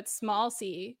say so it's small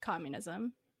c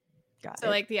communism. Got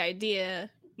it. The idea,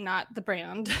 not the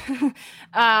brand.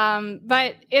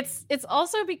 But it's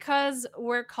also because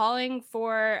we're calling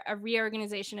for a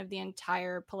reorganization of the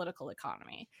entire political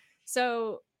economy.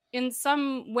 So in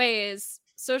some ways,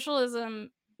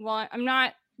 socialism, well, I'm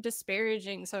not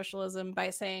disparaging socialism by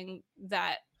saying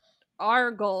that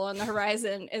our goal on the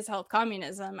horizon is health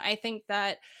communism. I think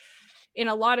that in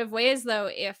a lot of ways, though,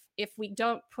 if we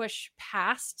don't push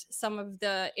past some of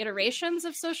the iterations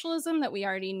of socialism that we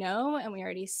already know and we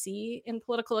already see in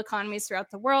political economies throughout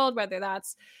the world, whether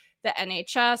that's the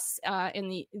NHS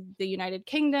in the United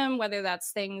Kingdom, whether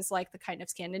that's things like the kind of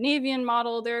Scandinavian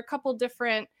model, there are a couple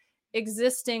different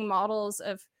existing models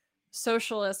of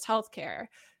socialist healthcare.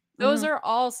 Those are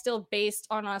all still based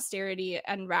on austerity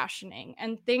and rationing.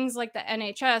 And things like the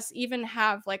NHS even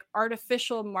have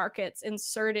artificial markets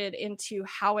inserted into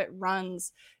how it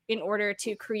runs in order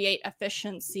to create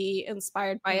efficiency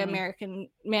inspired by American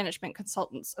management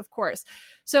consultants, of course.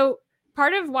 So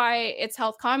part of why it's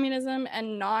health communism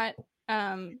and not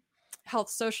health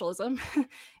socialism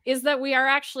is that we are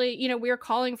actually, we are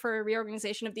calling for a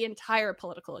reorganization of the entire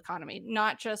political economy,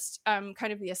 not just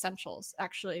kind of the essentials,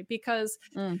 actually, because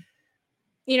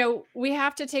we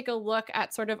have to take a look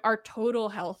at sort of our total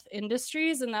health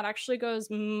industries, and that actually goes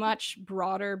much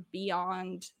broader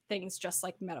beyond things just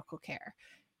like medical care.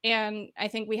 And I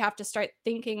think we have to start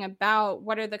thinking about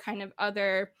what are the kind of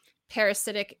other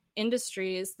parasitic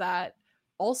industries that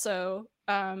also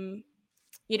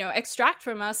extract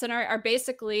from us and are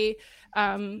basically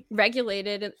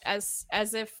regulated as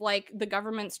if the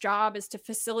government's job is to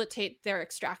facilitate their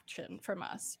extraction from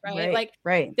us, right?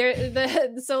 Right.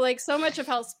 So much of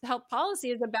health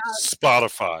policy is about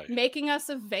Spotify making us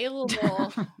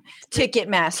available.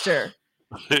 Ticketmaster.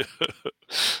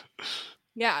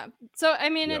 Yeah. So I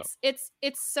mean,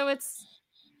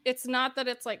 it's not that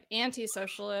it's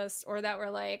anti-socialist or that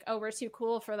we're oh, we're too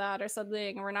cool for that or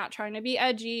something, and we're not trying to be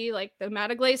edgy. The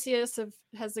Matt Iglesias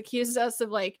has accused us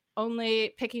of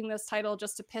only picking this title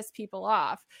just to piss people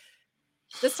off.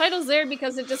 This title's there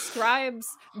because it describes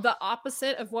the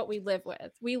opposite of what we live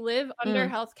with. We live under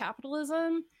health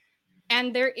capitalism,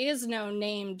 and there is no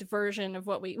named version of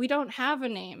what we don't have a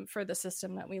name for the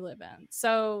system that we live in.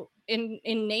 So in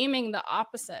naming the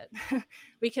opposite,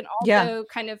 we can also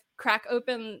kind of crack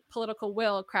open political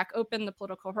will, crack open the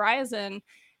political horizon,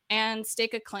 and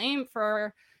stake a claim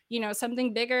for,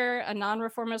 something bigger, a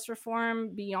non-reformist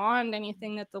reform beyond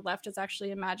anything that the left has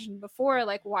actually imagined before.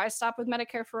 Why stop with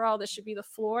Medicare for all? This should be the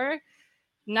floor,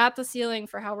 not the ceiling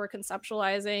for how we're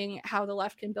conceptualizing how the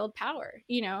left can build power,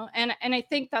 and I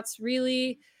think that's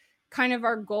really kind of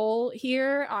our goal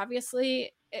here.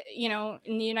 Obviously, in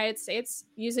the United States,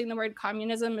 using the word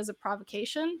communism is a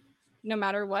provocation, no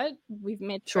matter what. We've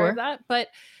made sure of that, but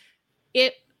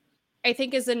it, I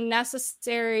think, is a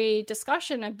necessary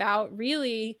discussion about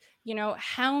really,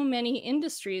 how many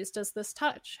industries does this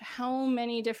touch? How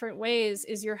many different ways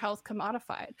is your health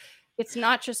commodified? It's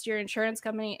not just your insurance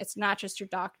company. It's not just your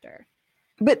doctor.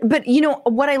 But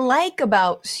what I like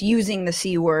about using the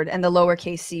C word and the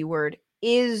lowercase c word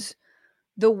is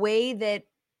the way that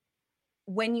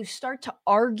when you start to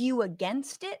argue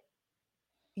against it,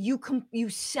 you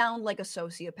sound like a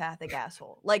sociopathic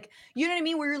asshole. You know what I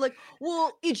mean? Where you're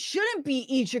well, it shouldn't be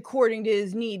each according to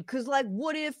his need. Because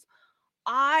what if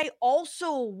I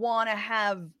also want to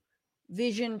have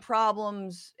vision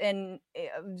problems and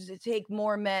take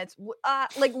more meds?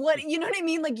 What, you know what I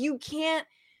mean? You can't,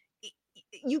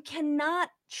 you cannot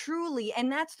truly,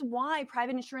 and that's why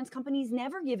private insurance companies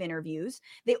never give interviews.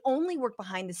 They only work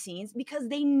behind the scenes because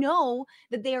they know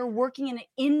that they are working in an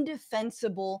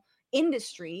indefensible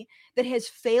industry that has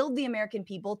failed the American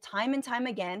people time and time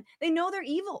again. They know they're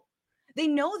evil. They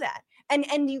know that.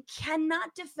 And you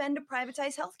cannot defend a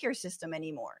privatized healthcare system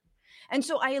anymore. And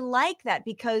so I like that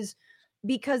because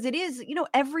it is,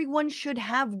 everyone should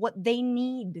have what they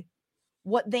need,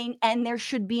 and there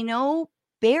should be no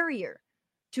barrier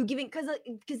to giving, because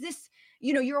this,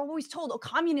 you're always told, oh,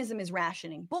 communism is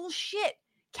rationing. Bullshit.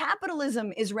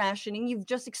 Capitalism is rationing. You've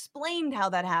just explained how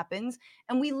that happens,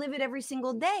 and we live it every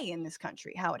single day in this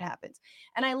country, how it happens.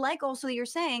 And I like also that you're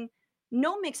saying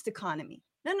no mixed economy.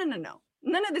 No.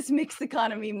 None of this mixed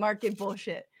economy market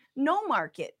bullshit. No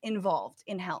market involved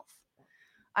in health.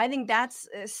 I think that's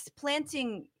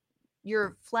planting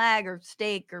your flag or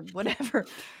stake or whatever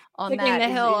on Sticking that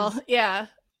the hill. Yeah.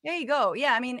 There you go.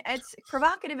 Yeah, I mean, it's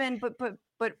provocative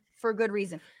but for good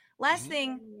reason. Last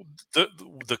thing.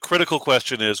 The critical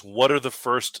question is, what are the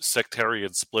first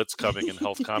sectarian splits coming in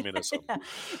health communism? Yeah,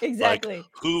 exactly. Like,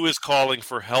 who is calling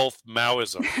for health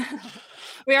Maoism?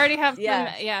 We already have we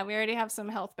already have some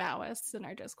health Maoists in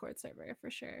our Discord server for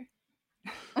sure.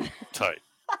 Tight.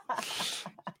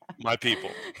 My people.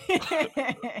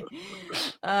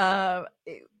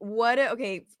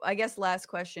 Okay, I guess last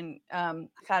question. God,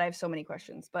 I have so many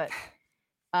questions, but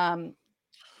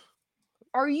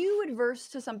are you adverse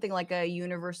to something like a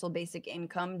universal basic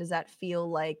income? Does that feel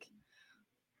like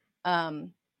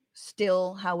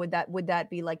still, how would that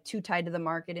be like too tied to the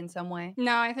market in some way?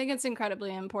 No, I think it's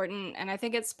incredibly important. And I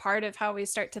think it's part of how we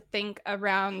start to think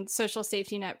around social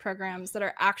safety net programs that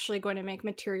are actually going to make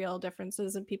material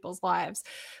differences in people's lives.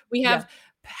 We have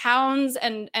pounds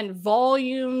and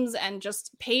volumes and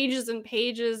just pages and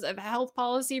pages of health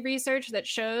policy research that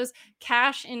shows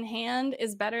cash in hand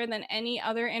is better than any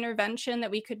other intervention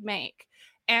that we could make.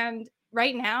 And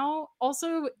right now,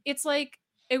 also, it's like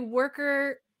a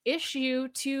worker issue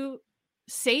to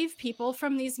save people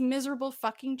from these miserable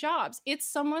fucking jobs. It's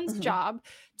someone's job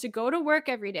to go to work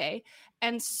every day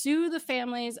and sue the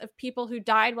families of people who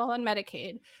died while on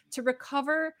Medicaid to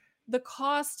recover the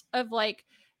cost of like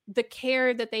the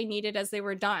care that they needed as they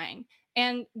were dying.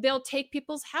 And they'll take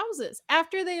people's houses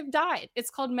after they've died. It's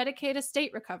called Medicaid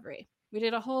estate recovery. We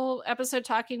did a whole episode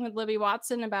talking with Libby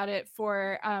Watson about it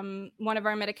for one of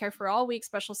our Medicare for All Week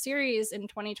special series in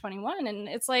 2021. And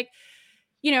it's like,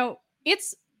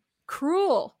 it's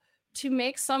cruel to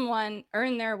make someone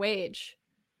earn their wage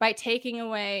by taking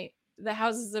away the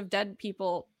houses of dead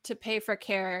people to pay for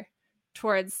care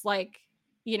towards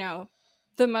the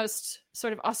most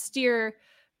sort of austere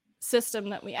system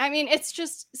that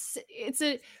it's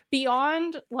a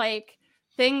beyond like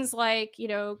things like,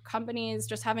 companies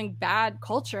just having bad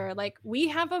culture. Like, we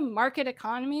have a market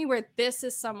economy where this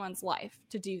is someone's life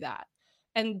to do that.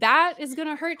 And that is going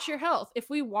to hurt your health. If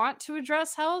we want to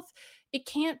address health, it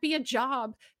can't be a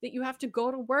job that you have to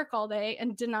go to work all day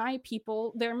and deny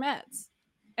people their meds.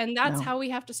 And that's how we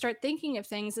have to start thinking of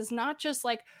things, is not just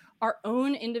like our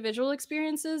own individual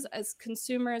experiences as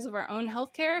consumers of our own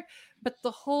healthcare, but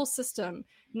the whole system,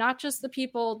 not just the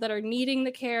people that are needing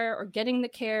the care or getting the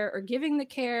care or giving the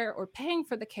care or paying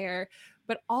for the care,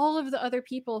 but all of the other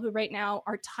people who right now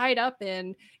are tied up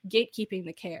in gatekeeping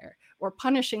the care or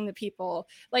punishing the people.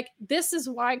 Like, this is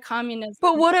why communism.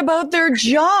 But what about their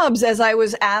jobs? As I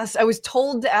was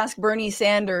told to ask Bernie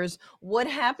Sanders, what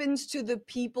happens to the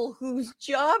people whose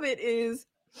job it is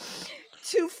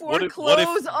to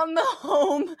foreclose on the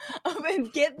home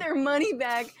and get their money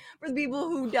back for the people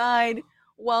who died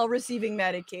while receiving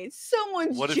Medicaid?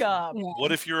 Someone's job.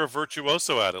 What if you're a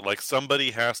virtuoso at it? Like, somebody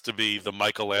has to be the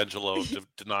Michelangelo of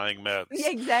denying meds. Yeah,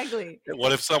 exactly.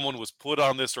 What if someone was put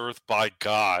on this earth by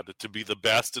God to be the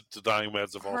best at denying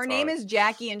meds of all time? Her name is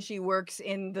Jackie, and she works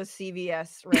in the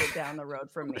CVS right down the road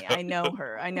from me. I know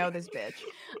her. I know this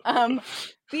bitch.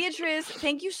 Beatrice,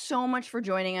 thank you so much for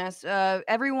joining us.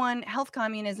 Everyone, Health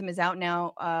Communism is out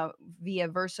now via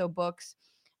Verso Books.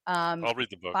 I'll read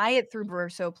the book. Buy it through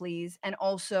Verso, please. And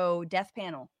also Death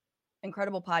Panel,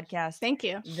 incredible podcast. Thank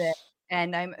you.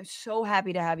 And I'm so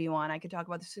happy to have you on. I could talk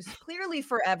about this clearly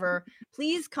forever.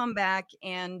 Please come back,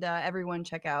 and everyone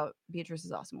check out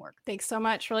Beatrice's awesome work. Thanks so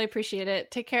much. Really appreciate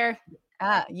it. Take care.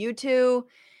 You too.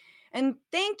 And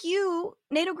thank you,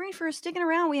 Nato Green, for sticking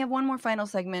around. We have one more final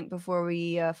segment before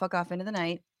we fuck off into the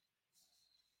night.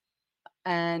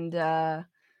 And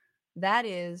that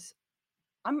is,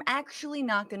 I'm actually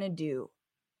not going to do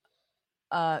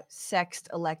a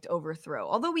sext elect overthrow,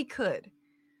 although we could.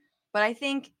 But I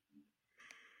think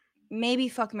maybe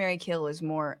fuck, marry, kill is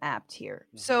more apt here.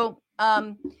 So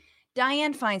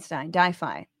Dianne Feinstein,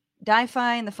 Die-Fi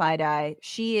and the Fi-Die,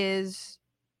 she is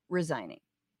resigning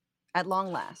at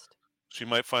long last. She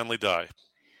might finally die.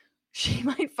 She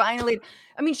might finally.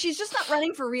 I mean, she's just not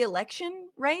running for re-election,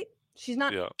 right? She's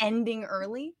not ending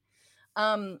early.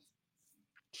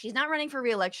 She's not running for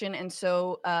re-election, and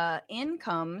so in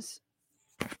comes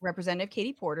Representative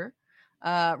Katie Porter,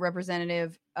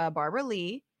 Representative Barbara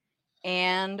Lee,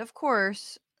 and of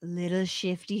course, little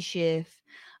Shifty Schiff.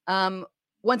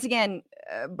 Once again,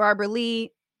 Barbara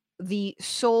Lee, the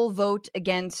sole vote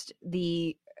against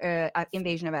the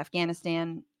invasion of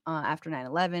Afghanistan after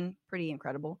 9/11. Pretty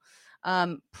incredible.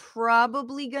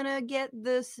 Probably gonna get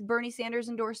this Bernie Sanders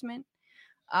endorsement.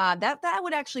 That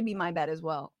would actually be my bet as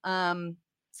well.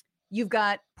 You've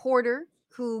got Porter,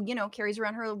 who, carries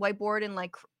around her whiteboard and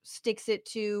like sticks it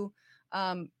to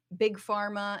big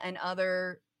pharma and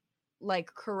other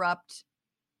like corrupt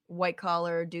white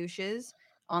collar douches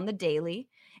on the daily.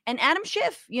 And Adam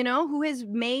Schiff, who has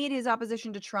made his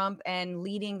opposition to Trump and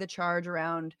leading the charge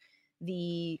around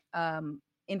the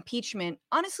impeachment.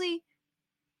 Honestly,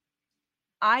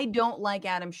 I don't like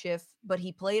Adam Schiff, but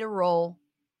he played a role.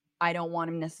 I don't want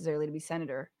him necessarily to be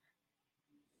senator.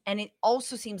 And it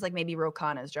also seems like maybe Ro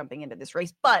Khanna is jumping into this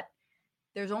race, but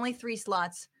there's only 3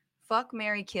 slots. Fuck,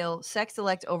 marry, kill, sex,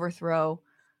 elect, overthrow,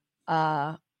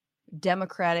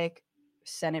 Democratic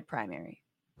Senate primary.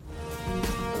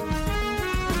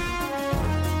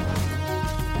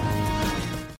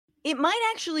 It might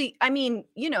actually,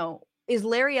 is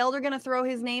Larry Elder going to throw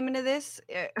his name into this?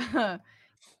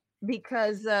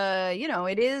 Because,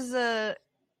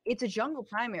 it's a jungle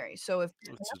primary. So if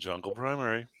it's a jungle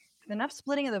primary, enough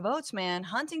splitting of the votes, man.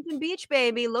 Huntington Beach,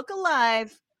 baby, look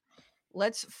alive.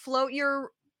 Let's float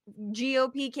your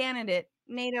GOP candidate.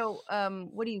 Nato,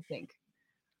 what do you think?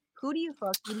 Who do you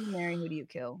fuck? Who do you marry? Who do you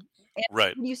kill? And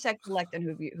right. Who do you sex elect and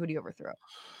who do you overthrow?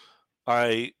 Do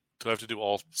I have to do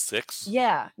all 6?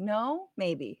 Yeah. No?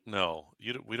 Maybe. No.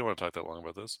 We don't want to talk that long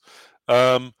about this.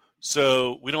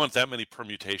 So we don't want that many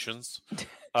permutations.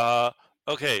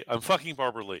 Okay, I'm fucking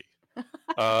Barbara Lee.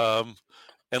 And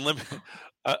let me...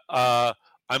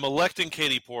 I'm electing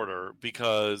Katie Porter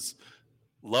because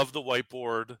love the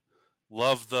whiteboard,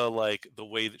 love the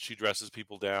way that she dresses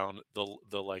people down,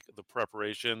 the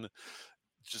preparation,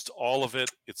 just all of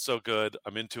it. It's so good.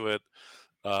 I'm into it.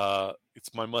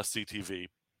 It's my must-see TV,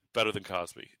 better than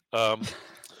Cosby.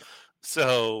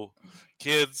 So,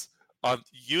 kids,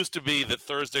 used to be that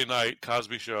Thursday night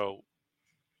Cosby Show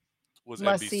was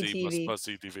must-see NBC TV.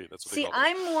 Must-see TV. That's what See, they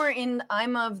call it.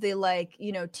 I'm of the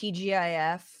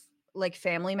TGIF, like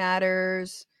Family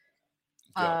Matters,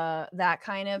 that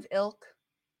kind of ilk.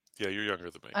 Yeah, you're younger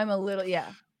than me. I'm a little,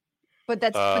 but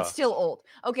that's still old.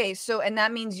 Okay, so and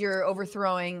that means you're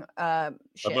overthrowing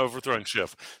Schiff. I'm overthrowing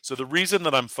Schiff. So the reason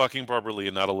that I'm fucking Barbara Lee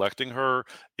and not electing her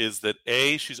is that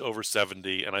A, she's over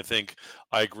 70, and I think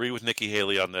I agree with Nikki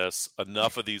Haley on this.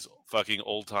 Enough of these fucking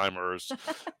old timers.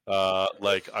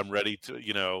 I'm ready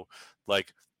to,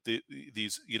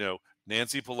 these,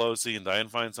 Nancy Pelosi and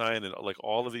Dianne Feinstein and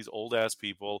all of these old ass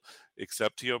people,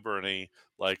 except Tio Bernie,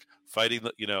 fighting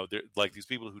they're these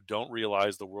people who don't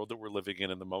realize the world that we're living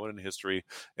in the moment in history,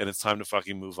 and it's time to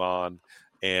fucking move on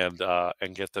and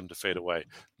get them to fade away.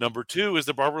 Number 2 is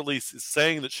that Barbara Lee is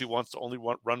saying that she wants to only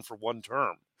run for 1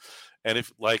 term, and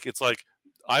if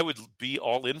I would be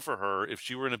all in for her if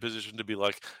she were in a position to be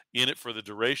in it for the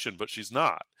duration, but she's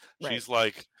not. Right. She's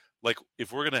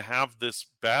if we're going to have this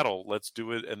battle, let's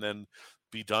do it and then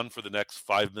be done for the next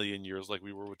 5 million years like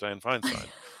we were with Dianne Feinstein.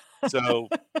 So,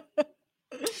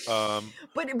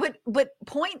 but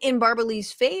point in Barbara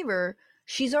Lee's favor,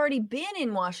 she's already been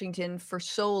in Washington for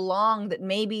so long that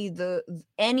maybe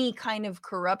any kind of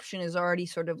corruption is already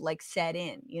sort of set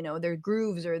in, their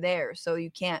grooves are there. So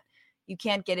you can't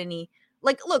get any,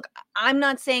 look, I'm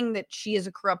not saying that she is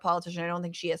a corrupt politician. I don't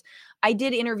think she is. I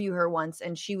did interview her once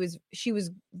and she was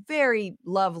very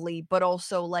lovely, but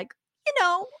also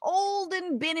old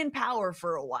and been in power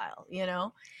for a while,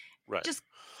 right. Just,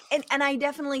 and I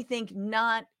definitely think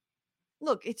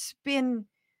look, it's been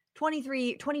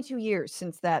 22 years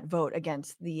since that vote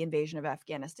against the invasion of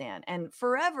Afghanistan, and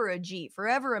forever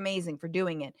forever amazing for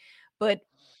doing it. But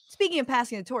speaking of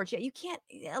passing the torch, you can't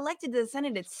elected to the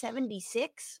Senate at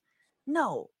 76.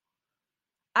 No,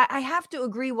 I have to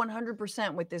agree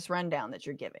 100% with this rundown that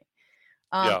you're giving.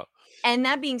 And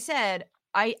that being said,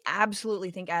 I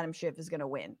absolutely think Adam Schiff is going to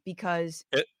win because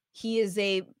he is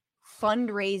a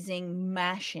fundraising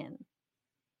machine.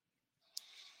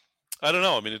 I don't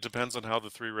know. I mean, it depends on how the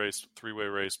three-way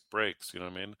race breaks. You know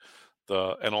what I mean?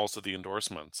 And also the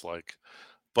endorsements.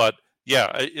 But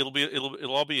Yeah,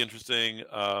 it'll all be interesting.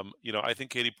 I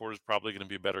think Katie Porter is probably going to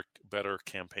be a better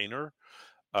campaigner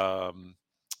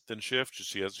than Schiff. Just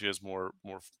she has more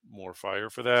fire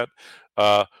for that.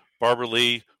 Uh, Barbara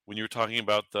Lee, when you were talking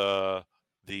about the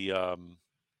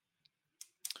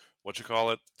what you call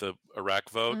it, the Iraq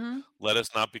vote, let us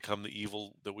not become the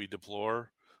evil that we deplore,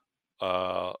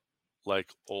 uh,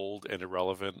 like old and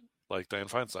irrelevant, like Dianne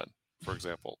Feinstein, for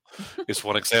example, is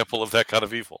one example of that kind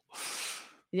of evil.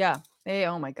 Yeah. Hey,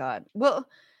 oh my God. Well,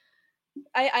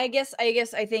 I guess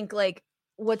I think like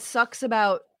what sucks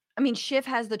about, I mean, Schiff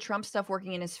has the Trump stuff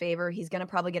working in his favor. He's going to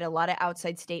probably get a lot of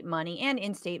outside state money and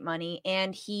in-state money,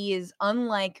 and he is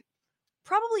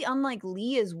probably unlike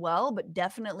Lee as well, but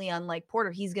definitely unlike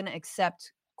Porter, he's going to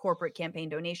accept corporate campaign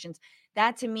donations.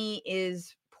 That to me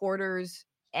is Porter's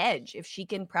edge. If she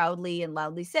can proudly and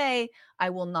loudly say,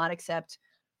 I will not accept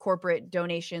corporate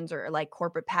donations or like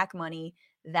corporate PAC money,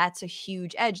 that's a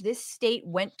huge edge. This state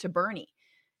went to Bernie.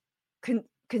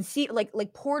 Concede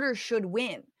like Porter should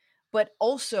win. But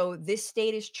also, this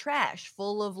state is trash,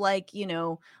 full of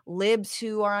libs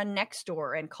who are on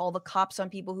Nextdoor and call the cops on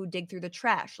people who dig through the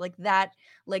trash. Like that,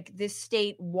 like this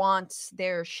state wants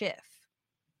their Schiff.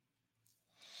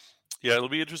 Yeah, it'll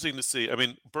be interesting to see. I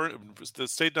mean, the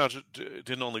state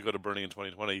didn't only go to Bernie in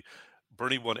 2020.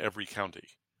 Bernie won every county.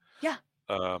 Yeah.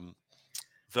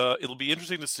 It'll be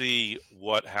interesting to see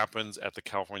what happens at the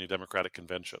California Democratic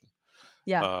Convention.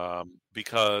 Yeah.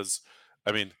 Because,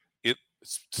 I mean,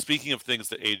 speaking of things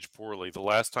that age poorly, the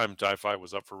last time Di-Fi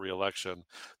was up for re-election,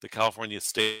 the California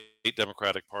State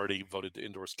Democratic Party voted to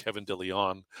endorse Kevin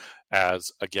DeLeon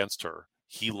as against her.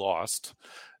 He lost,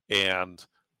 and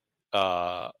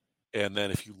then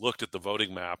if you looked at the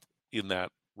voting map in that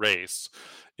race,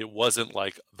 it wasn't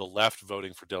like the left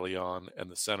voting for DeLeon and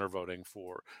the center voting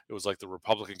for. It was like the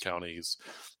Republican counties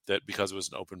that, because it was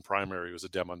an open primary, it was a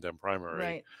Dem on Dem primary.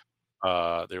 Right.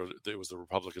 There was the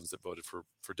Republicans that voted for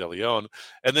DeLeon,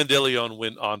 and then DeLeon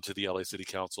went on to the LA City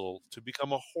Council to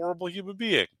become a horrible human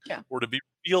being, or to be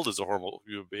revealed as a horrible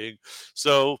human being.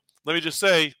 So let me just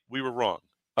say, we were wrong.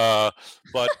 But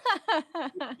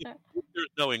if there's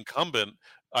no incumbent,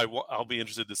 I'll be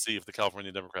interested to see if the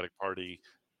California Democratic Party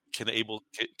can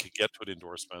get to an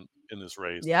endorsement in this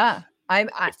race. Yeah,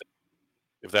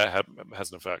 if that has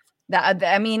an effect.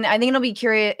 I mean, I think it'll be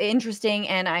interesting,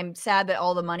 and I'm sad that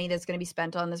all the money that's going to be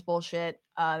spent on this bullshit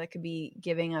that could be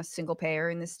giving us single payer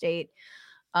in the state.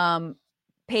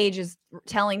 Paige is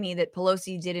telling me that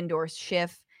Pelosi did endorse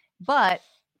Schiff, but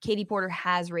Katie Porter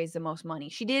has raised the most money.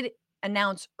 She did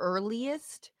announce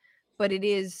earliest, but it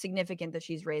is significant that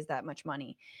she's raised that much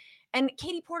money. And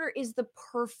Katie Porter is the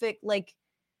perfect,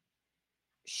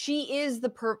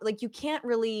 you can't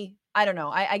really, I don't know.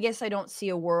 I guess I don't see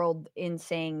a world in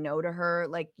saying no to her.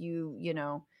 Like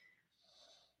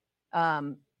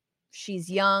she's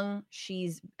young,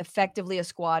 she's effectively a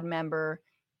squad member,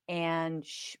 and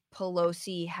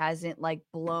Pelosi hasn't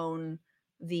blown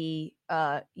the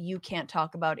you can't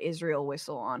talk about Israel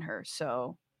whistle on her.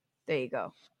 So there you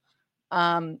go.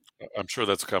 I'm sure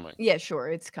that's coming. Yeah, sure.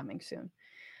 It's coming soon.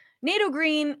 NATO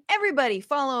Green, everybody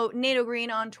follow NATO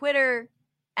Green on Twitter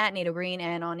at NATO Green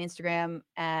and on Instagram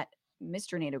at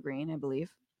Mr. NATO Green, I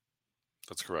believe.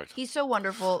 That's correct. He's so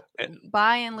wonderful.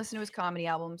 Buy and listen to his comedy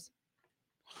albums.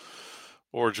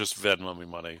 Or just Venmo me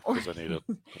money because I need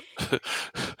it.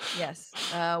 Yes.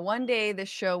 One day this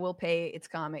show will pay its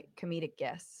comedic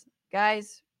guests.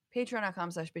 Guys,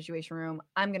 patreon.com/Bitchuation Room.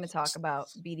 I'm going to talk about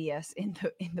BDS in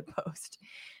the post.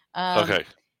 Okay.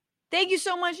 Thank you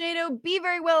so much, NATO. Be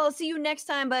very well. I'll see you next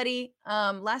time, buddy.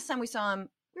 Last time we saw him,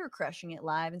 we were crushing it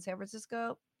live in San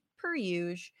Francisco, per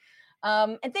usual.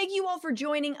 And thank you all for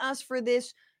joining us for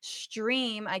this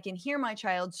stream. I can hear my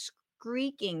child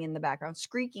squeaking in the background.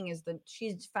 Squeaking is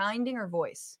she's finding her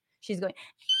voice. She's going.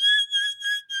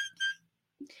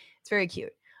 It's very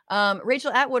cute.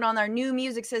 Rachel Atwood on our new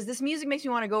music says, this music makes me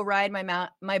want to go ride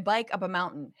my bike up a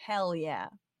mountain. Hell yeah.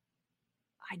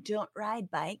 I don't ride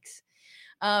bikes.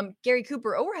 Gary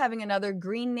Cooper, we're having another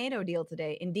green NATO deal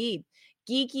today. Indeed.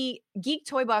 Geek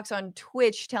Toy Box on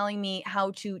Twitch telling me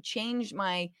how to change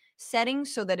my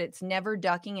settings so that it's never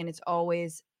ducking and it's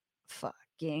always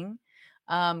fucking.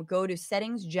 Go to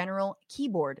settings, general,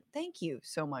 keyboard. Thank you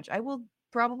so much. I will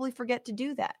probably forget to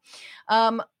do that.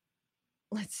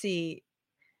 Let's see.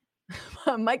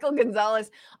 Michael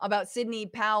Gonzalez about Sydney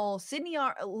Powell. Sydney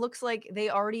looks like they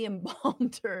already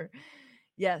embalmed her.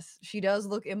 Yes, she does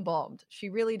look embalmed. She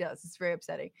really does. It's very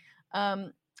upsetting.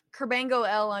 Kerbango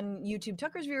L on YouTube.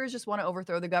 Tucker's viewers just want to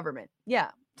overthrow the government.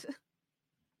 Yeah.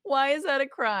 Why is that a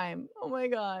crime? Oh my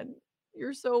God.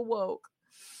 You're so woke.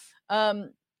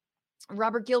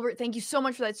 Robert Gilbert, thank you so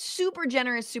much for that super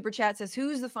generous super chat. Says,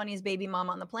 who's the funniest baby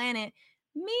mama on the planet?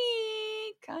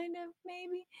 Me, kind of,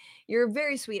 maybe. You're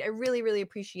very sweet. I really, really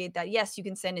appreciate that. Yes, you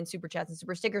can send in super chats and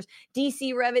super stickers.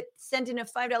 DC Revit sent in a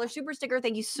 $5 super sticker.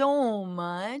 Thank you so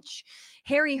much.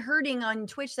 Harry Herding on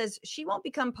Twitch says she won't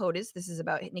become POTUS. This is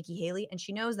about Nikki Haley, and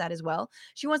she knows that as well.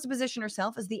 She wants to position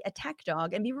herself as the attack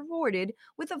dog and be rewarded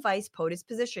with a vice POTUS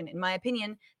position. In my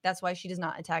opinion, that's why she does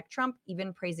not attack Trump,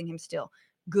 even praising him still.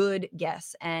 Good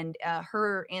guess. And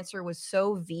her answer was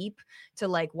so veep to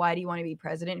like, why do you want to be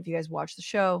president? If you guys watch the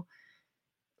show,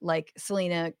 like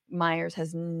Selena Myers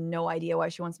has no idea why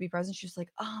she wants to be president. She's like,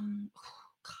 I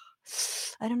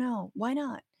don't know. Why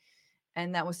not?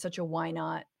 And that was such a why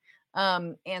not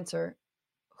answer.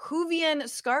 Hoovian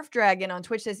Scarf Dragon on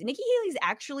Twitch says, Nikki Haley's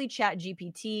actually Chat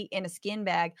GPT in a skin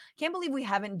bag. Can't believe we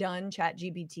haven't done Chat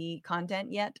GPT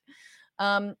content yet.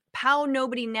 Pow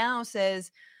Nobody Now says,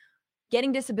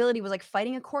 getting disability was like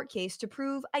fighting a court case to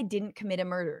prove I didn't commit a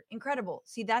murder. Incredible.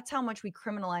 See, that's how much we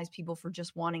criminalize people for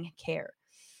just wanting care.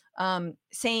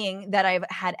 Saying that I've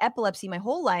had epilepsy my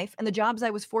whole life and the jobs I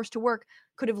was forced to work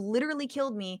could have literally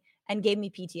killed me and gave me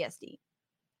PTSD.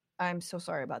 I'm so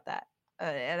sorry about that.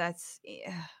 I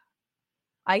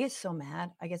get so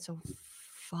mad. I get so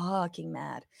fucking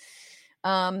mad.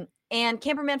 And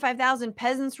Camperman 5000,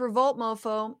 Peasants Revolt,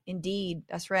 mofo. Indeed.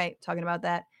 That's right. Talking about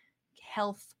that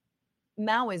health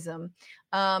Maoism.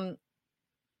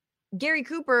 Gary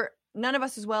Cooper, none of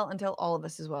us is well until all of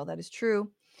us is well. That is true.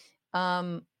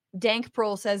 Dank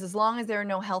Prol says, as long as there are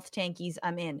no health tankies,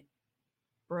 I'm in.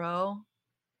 Bro,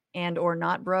 and or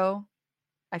not bro,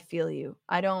 I feel you.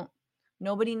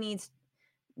 Nobody needs,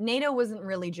 NATO wasn't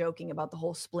really joking about the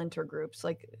whole splinter groups.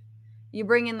 Like, you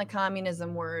bring in the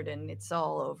communism word and it's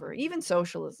all over. Even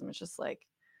socialism, it's just like,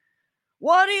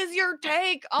 what is your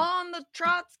take on the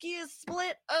Trotskyist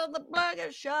split of the bloc?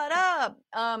 Shut up.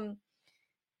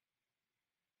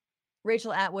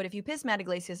 Rachel Atwood, if you piss Matt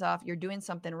Iglesias off, you're doing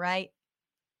something right.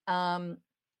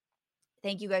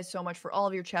 Thank you guys so much for all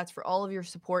of your chats, for all of your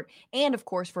support, and of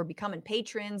course for becoming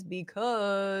patrons,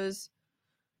 because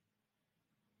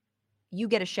you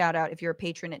get a shout out if you're a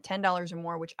patron at $10 or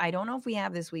more, which I don't know if we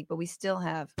have this week, but we still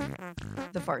have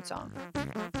the fart song.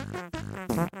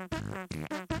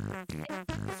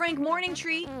 Frank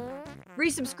Morningtree,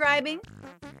 resubscribing.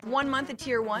 1 month at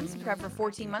tier 1, subscribe for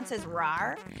 14 months, says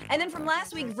rar. And then from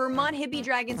last week, Vermont Hippie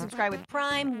Dragon, subscribe with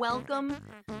Prime, welcome.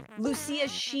 Lucia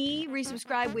She,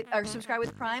 subscribe with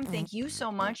Prime, thank you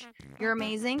so much, you're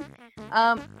amazing.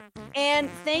 And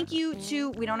thank you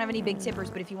to, we don't have any big tippers,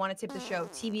 but if you want to tip the show,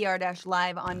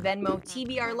 TBR-Live on Venmo,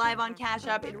 TBR Live on Cash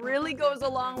App, it really goes a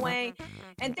long way.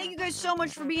 And thank you guys so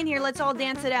much for being here, let's all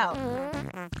dance it out.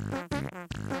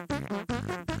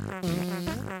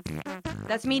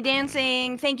 That's me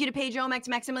dancing. Thank you to Paige Omex,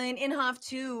 Maximilian Inhofe,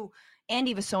 to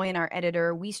Andy Vasoyan, our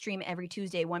editor. We stream every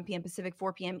Tuesday, 1 p.m. Pacific,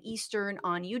 4 p.m. Eastern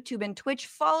on YouTube and Twitch.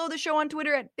 Follow the show on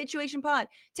Twitter at BituationPod,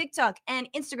 TikTok, and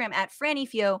Instagram at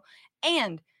FrannyFio.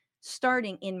 And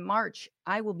starting in March,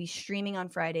 I will be streaming on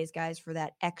Fridays, guys, for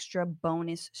that extra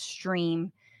bonus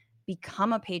stream.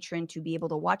 Become a patron to be able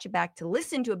to watch it back, to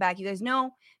listen to it back. You guys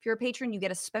know, if you're a patron, you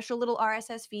get a special little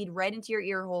RSS feed right into your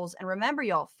ear holes. And remember,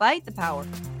 y'all, fight the power,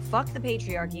 fuck the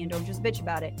patriarchy, and don't just bitch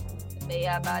about it. Be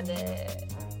about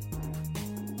it.